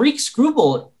rotation. Tariq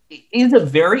Skubal is a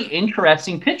very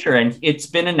interesting pitcher, and it's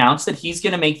been announced that he's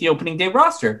going to make the opening day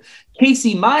roster.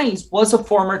 Casey Mize was a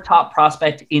former top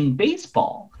prospect in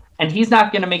baseball, and he's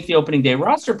not going to make the opening day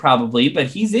roster probably, but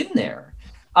he's in there.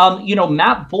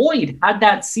 Matt Boyd had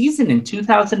that season in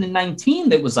 2019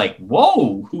 that was like,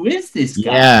 whoa, who is this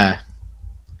guy? Yeah.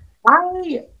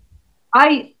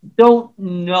 I don't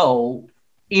know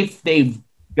if they've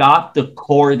got the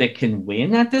core that can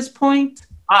win at this point.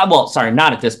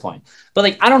 Not at this point.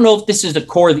 But I don't know if this is the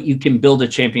core that you can build a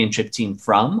championship team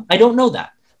from. I don't know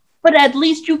that. But at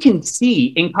least you can see,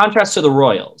 in contrast to the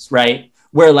Royals, right,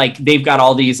 where they've got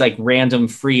all these random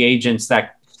free agents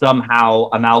that somehow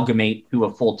amalgamate to a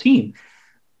full team.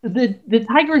 The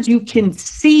Tigers, you can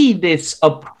see this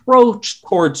approach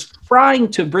towards trying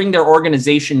to bring their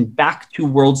organization back to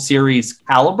World Series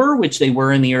caliber, which they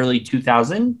were in the early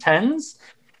 2010s.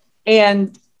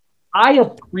 And I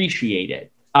appreciate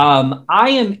it. I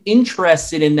am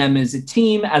interested in them as a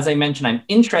team. As I mentioned, I'm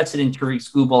interested in Tariq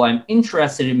Skubal. I'm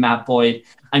interested in Matt Boyd.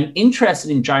 I'm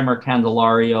interested in Jaimer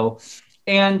Candelario.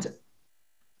 And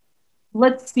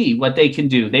let's see what they can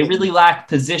do. They really lack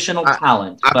positional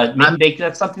talent, but maybe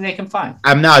that's something they can find.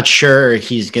 I'm not sure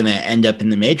he's going to end up in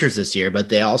the majors this year, but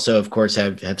they also, of course,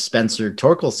 have Spencer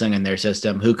Torkelson in their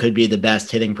system, who could be the best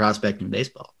hitting prospect in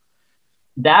baseball.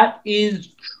 That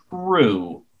is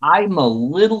true. I'm a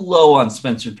little low on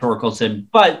Spencer Torkelson,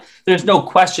 but there's no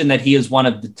question that he is one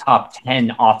of the top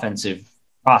 10 offensive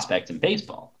prospects in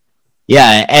baseball.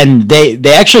 Yeah, and they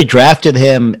actually drafted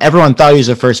him. Everyone thought he was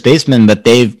a first baseman, but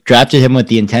they've drafted him with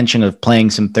the intention of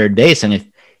playing some third base.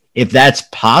 And if that's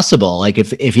possible, like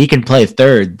if he can play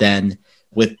third, then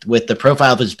with the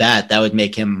profile of his bat, that would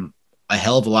make him a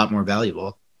hell of a lot more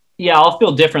valuable. Yeah, I'll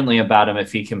feel differently about him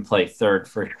if he can play third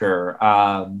for sure.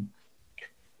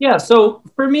 Yeah, so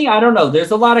for me, I don't know.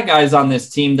 There's a lot of guys on this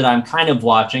team that I'm kind of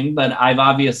watching, but I've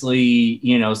obviously,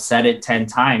 said it 10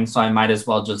 times, so I might as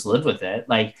well just live with it.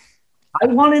 Like, I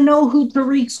want to know who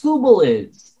Tariq Skubal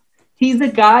is. He's a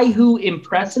guy who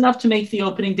impressed enough to make the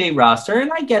opening day roster, and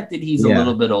I get that he's a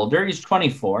little bit older. He's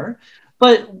 24.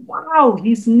 But wow,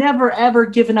 he's never, ever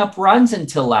given up runs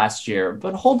until last year.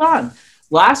 But hold on.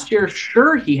 Last year,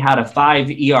 sure, he had a 5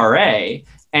 ERA,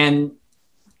 and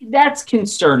that's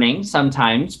concerning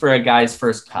sometimes for a guy's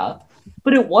first cup.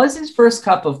 But it was his first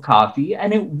cup of coffee,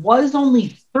 and it was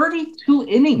only 32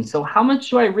 innings. So how much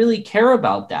do I really care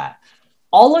about that?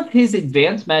 All of his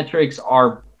advanced metrics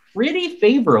are pretty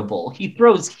favorable. He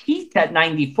throws heat at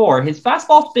 94. His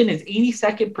fastball spin is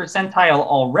 82nd percentile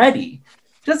already.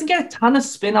 He doesn't get a ton of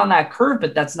spin on that curve,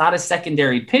 but that's not a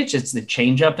secondary pitch. It's the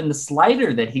changeup and the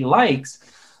slider that he likes.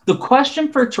 The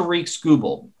question for Tariq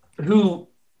Skubal, who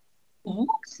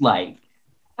looks like,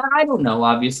 I don't know,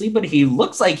 obviously, but he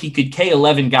looks like he could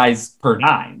K11 guys per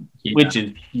nine, which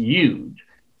is huge.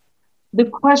 The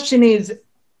question is,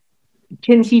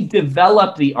 can he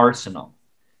develop the arsenal?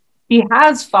 He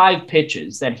has 5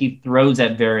 pitches that he throws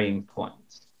at varying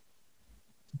points.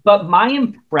 But my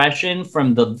impression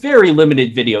from the very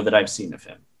limited video that I've seen of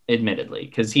him, admittedly,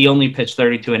 because he only pitched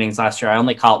 32 innings last year. I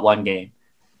only caught 1 game.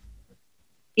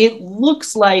 It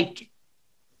looks like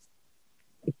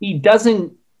he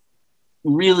doesn't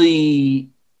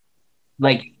really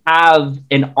have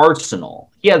an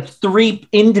arsenal. He has 3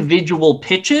 individual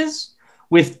pitches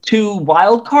with 2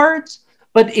 wild cards,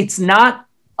 but it's not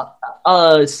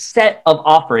a set of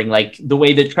offering like the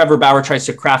way that Trevor Bauer tries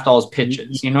to craft all his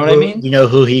pitches. You know what I mean? You know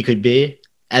who he could be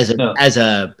as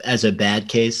a bad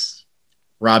case?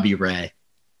 Robbie Ray.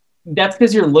 That's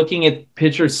because you're looking at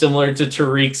pitchers similar to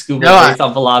Tariq Skubal based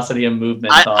on velocity and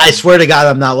movement. I swear to God,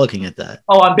 I'm not looking at that.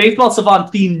 Oh, on Baseball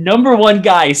Savant, the number 1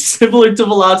 guy similar to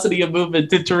velocity and movement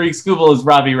to Tariq Skubal is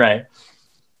Robbie Ray.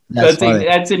 That's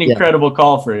an incredible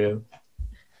call for you.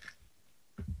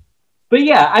 But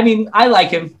yeah, I mean, I like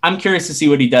him. I'm curious to see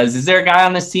what he does. Is there a guy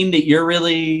on this team that you're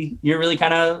really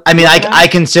kind of? I mean, I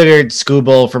considered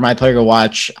Skubal for my player to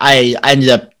watch. I ended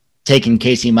up taking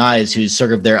Casey Mize, who's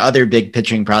sort of their other big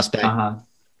pitching prospect.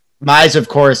 Mize, of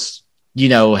course,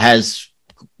 has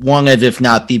one of, if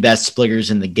not the best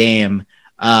splitters in the game.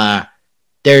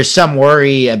 There's some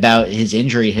worry about his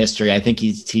injury history. I think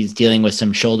he's dealing with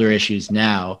some shoulder issues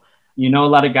now. You know a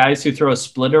lot of guys who throw a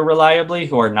splitter reliably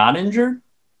who are not injured?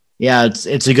 Yeah,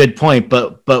 it's a good point,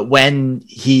 but when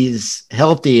he's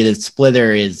healthy, the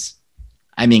splitter is,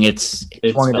 I mean, it's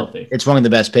one of the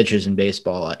best pitchers in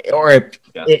baseball, or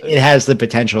it has the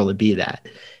potential to be that.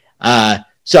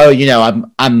 So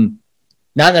I'm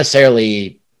not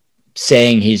necessarily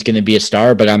saying he's going to be a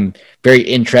star, but I'm very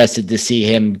interested to see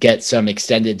him get some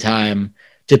extended time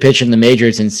to pitch in the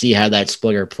majors and see how that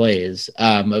splitter plays.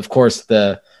 Of course,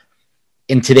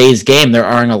 in today's game, there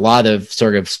aren't a lot of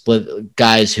sort of split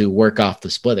guys who work off the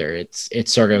splitter.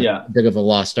 It's sort of a bit of a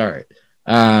lost art.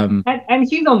 And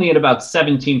he's only at about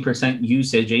 17%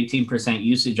 usage, 18%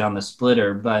 usage on the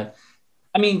splitter. But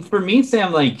I mean, for me,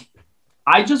 Sam,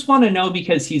 I just want to know,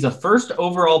 because he's a first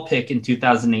overall pick in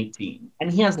 2018,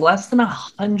 and he has less than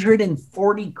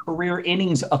 140 career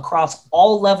innings across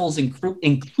all levels,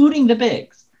 including the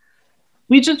bigs.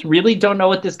 We just really don't know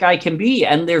what this guy can be.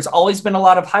 And there's always been a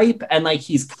lot of hype, and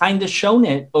he's kind of shown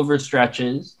it over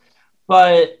stretches,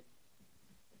 but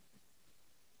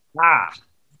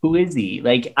who is he?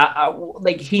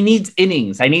 He needs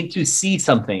innings. I need to see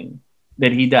something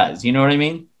that he does. You know what I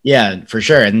mean? Yeah, for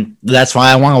sure. And that's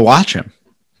why I want to watch him.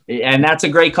 And that's a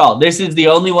great call. This is the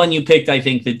only one you picked, I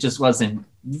think, that just wasn't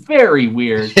very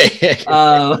weird.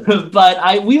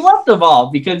 But we love them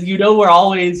all, because,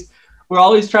 we're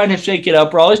always trying to shake it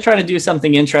up. We're always trying to do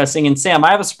something interesting. And Sam,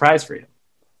 I have a surprise for you.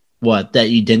 What, that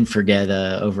you didn't forget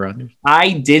over-unders?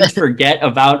 I did forget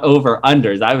about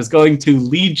over-unders. I was going to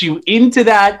lead you into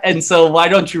that, and so why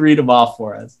don't you read them off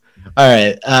for us? All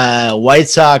right. White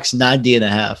Sox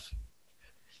 90.5.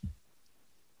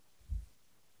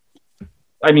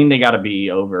 I mean, they got to be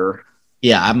over.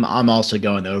 Yeah, I'm also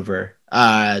going over.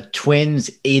 Twins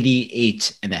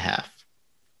 88.5.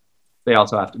 They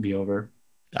also have to be over.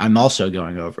 I'm also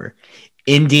going over.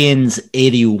 Indians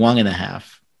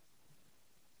 81.5.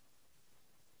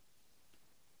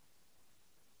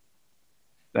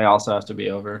 They also have to be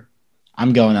over.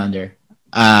 I'm going under.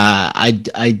 I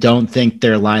don't think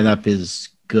their lineup is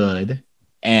good,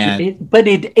 but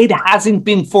it hasn't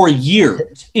been for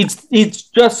years. It's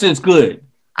just as good.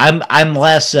 I'm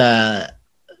less. I'm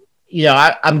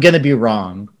gonna be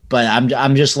wrong, but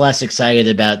I'm just less excited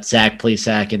about Zach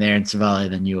Plesac and Aaron Civale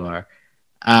than you are.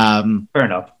 Fair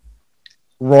enough.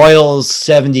 Royals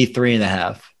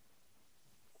 73.5.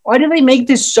 Why did they make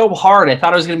this so hard? I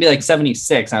thought it was going to be like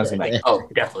 76. I was like, oh,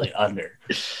 definitely under.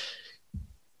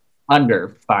 Under,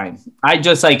 fine. I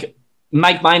just like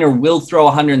Mike Minor will throw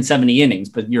 170 innings,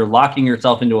 but you're locking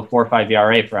yourself into a 4.5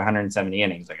 ERA for 170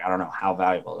 innings. Like, I don't know how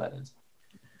valuable that is.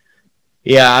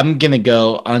 Yeah, I'm going to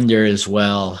go under as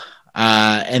well.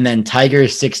 And then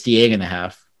Tigers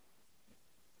 68.5.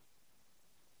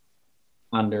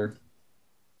 Under.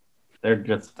 They're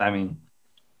just, I mean,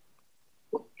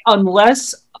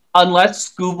 unless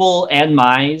Skubal and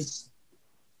Mize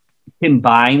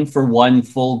combine for one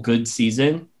full good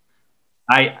season,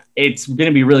 it's going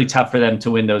to be really tough for them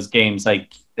to win those games.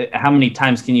 Like, how many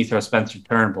times can you throw Spencer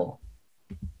Turnbull?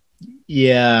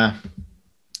 Yeah.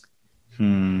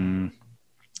 This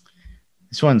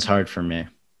one's hard for me.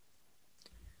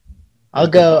 I'll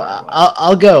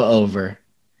go over.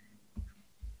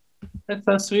 That's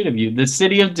so sweet of you. The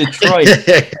city of Detroit,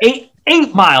 8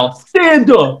 Mile, stand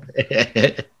up.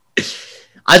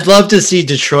 I'd love to see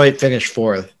Detroit finish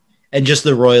fourth and just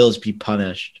the Royals be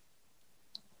punished.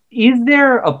 Is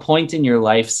there a point in your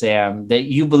life, Sam, that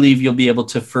you believe you'll be able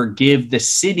to forgive the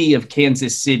city of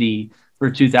Kansas City for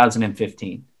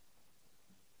 2015?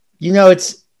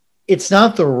 It's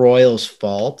not the Royals'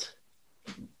 fault.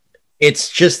 It's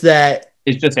just that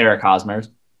it's just Eric Hosmer's.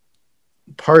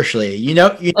 Partially. You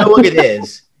know what it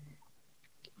is?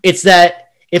 It's that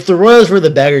if the Royals were the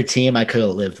better team, I could have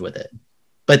lived with it.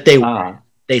 But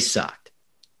they sucked.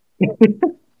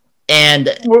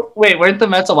 And wait, weren't the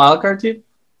Mets a wild card team?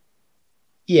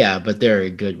 Yeah, but they're a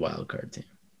good wild card team.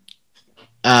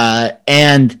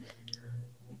 And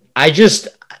I just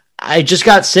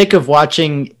got sick of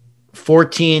watching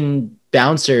 14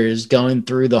 bouncers going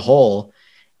through the hole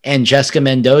and Jessica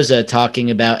Mendoza talking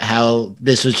about how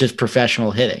this was just professional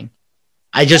hitting.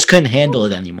 I just couldn't handle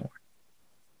it anymore.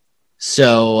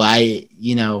 So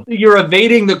you're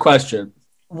evading the question.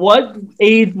 What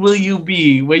age will you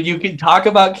be when you can talk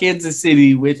about Kansas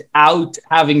City without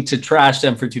having to trash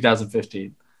them for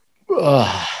 2015?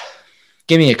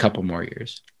 Give me a couple more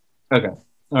years. Okay. All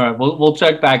right. We'll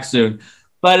check back soon.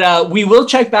 But we will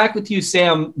check back with you,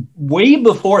 Sam, way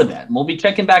before then. We'll be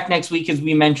checking back next week, as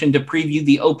we mentioned, to preview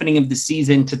the opening of the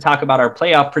season, to talk about our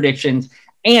playoff predictions,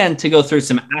 and to go through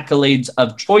some accolades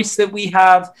of choice that we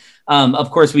have. Of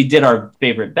course, we did our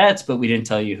favorite bets, but we didn't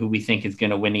tell you who we think is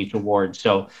going to win each award.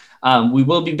 So we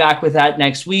will be back with that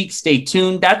next week. Stay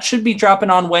tuned. That should be dropping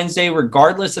on Wednesday,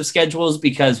 regardless of schedules,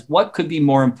 because what could be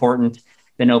more important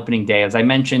than opening day? As I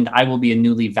mentioned, I will be a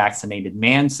newly vaccinated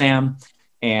man, Sam,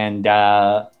 and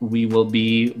we will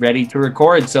be ready to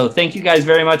record. So thank you guys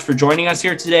very much for joining us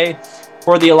here today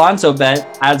for the Alonso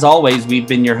Bet. As always, we've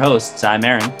been your hosts. I'm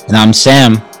Aaron. And I'm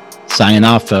Sam. Signing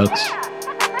off, folks.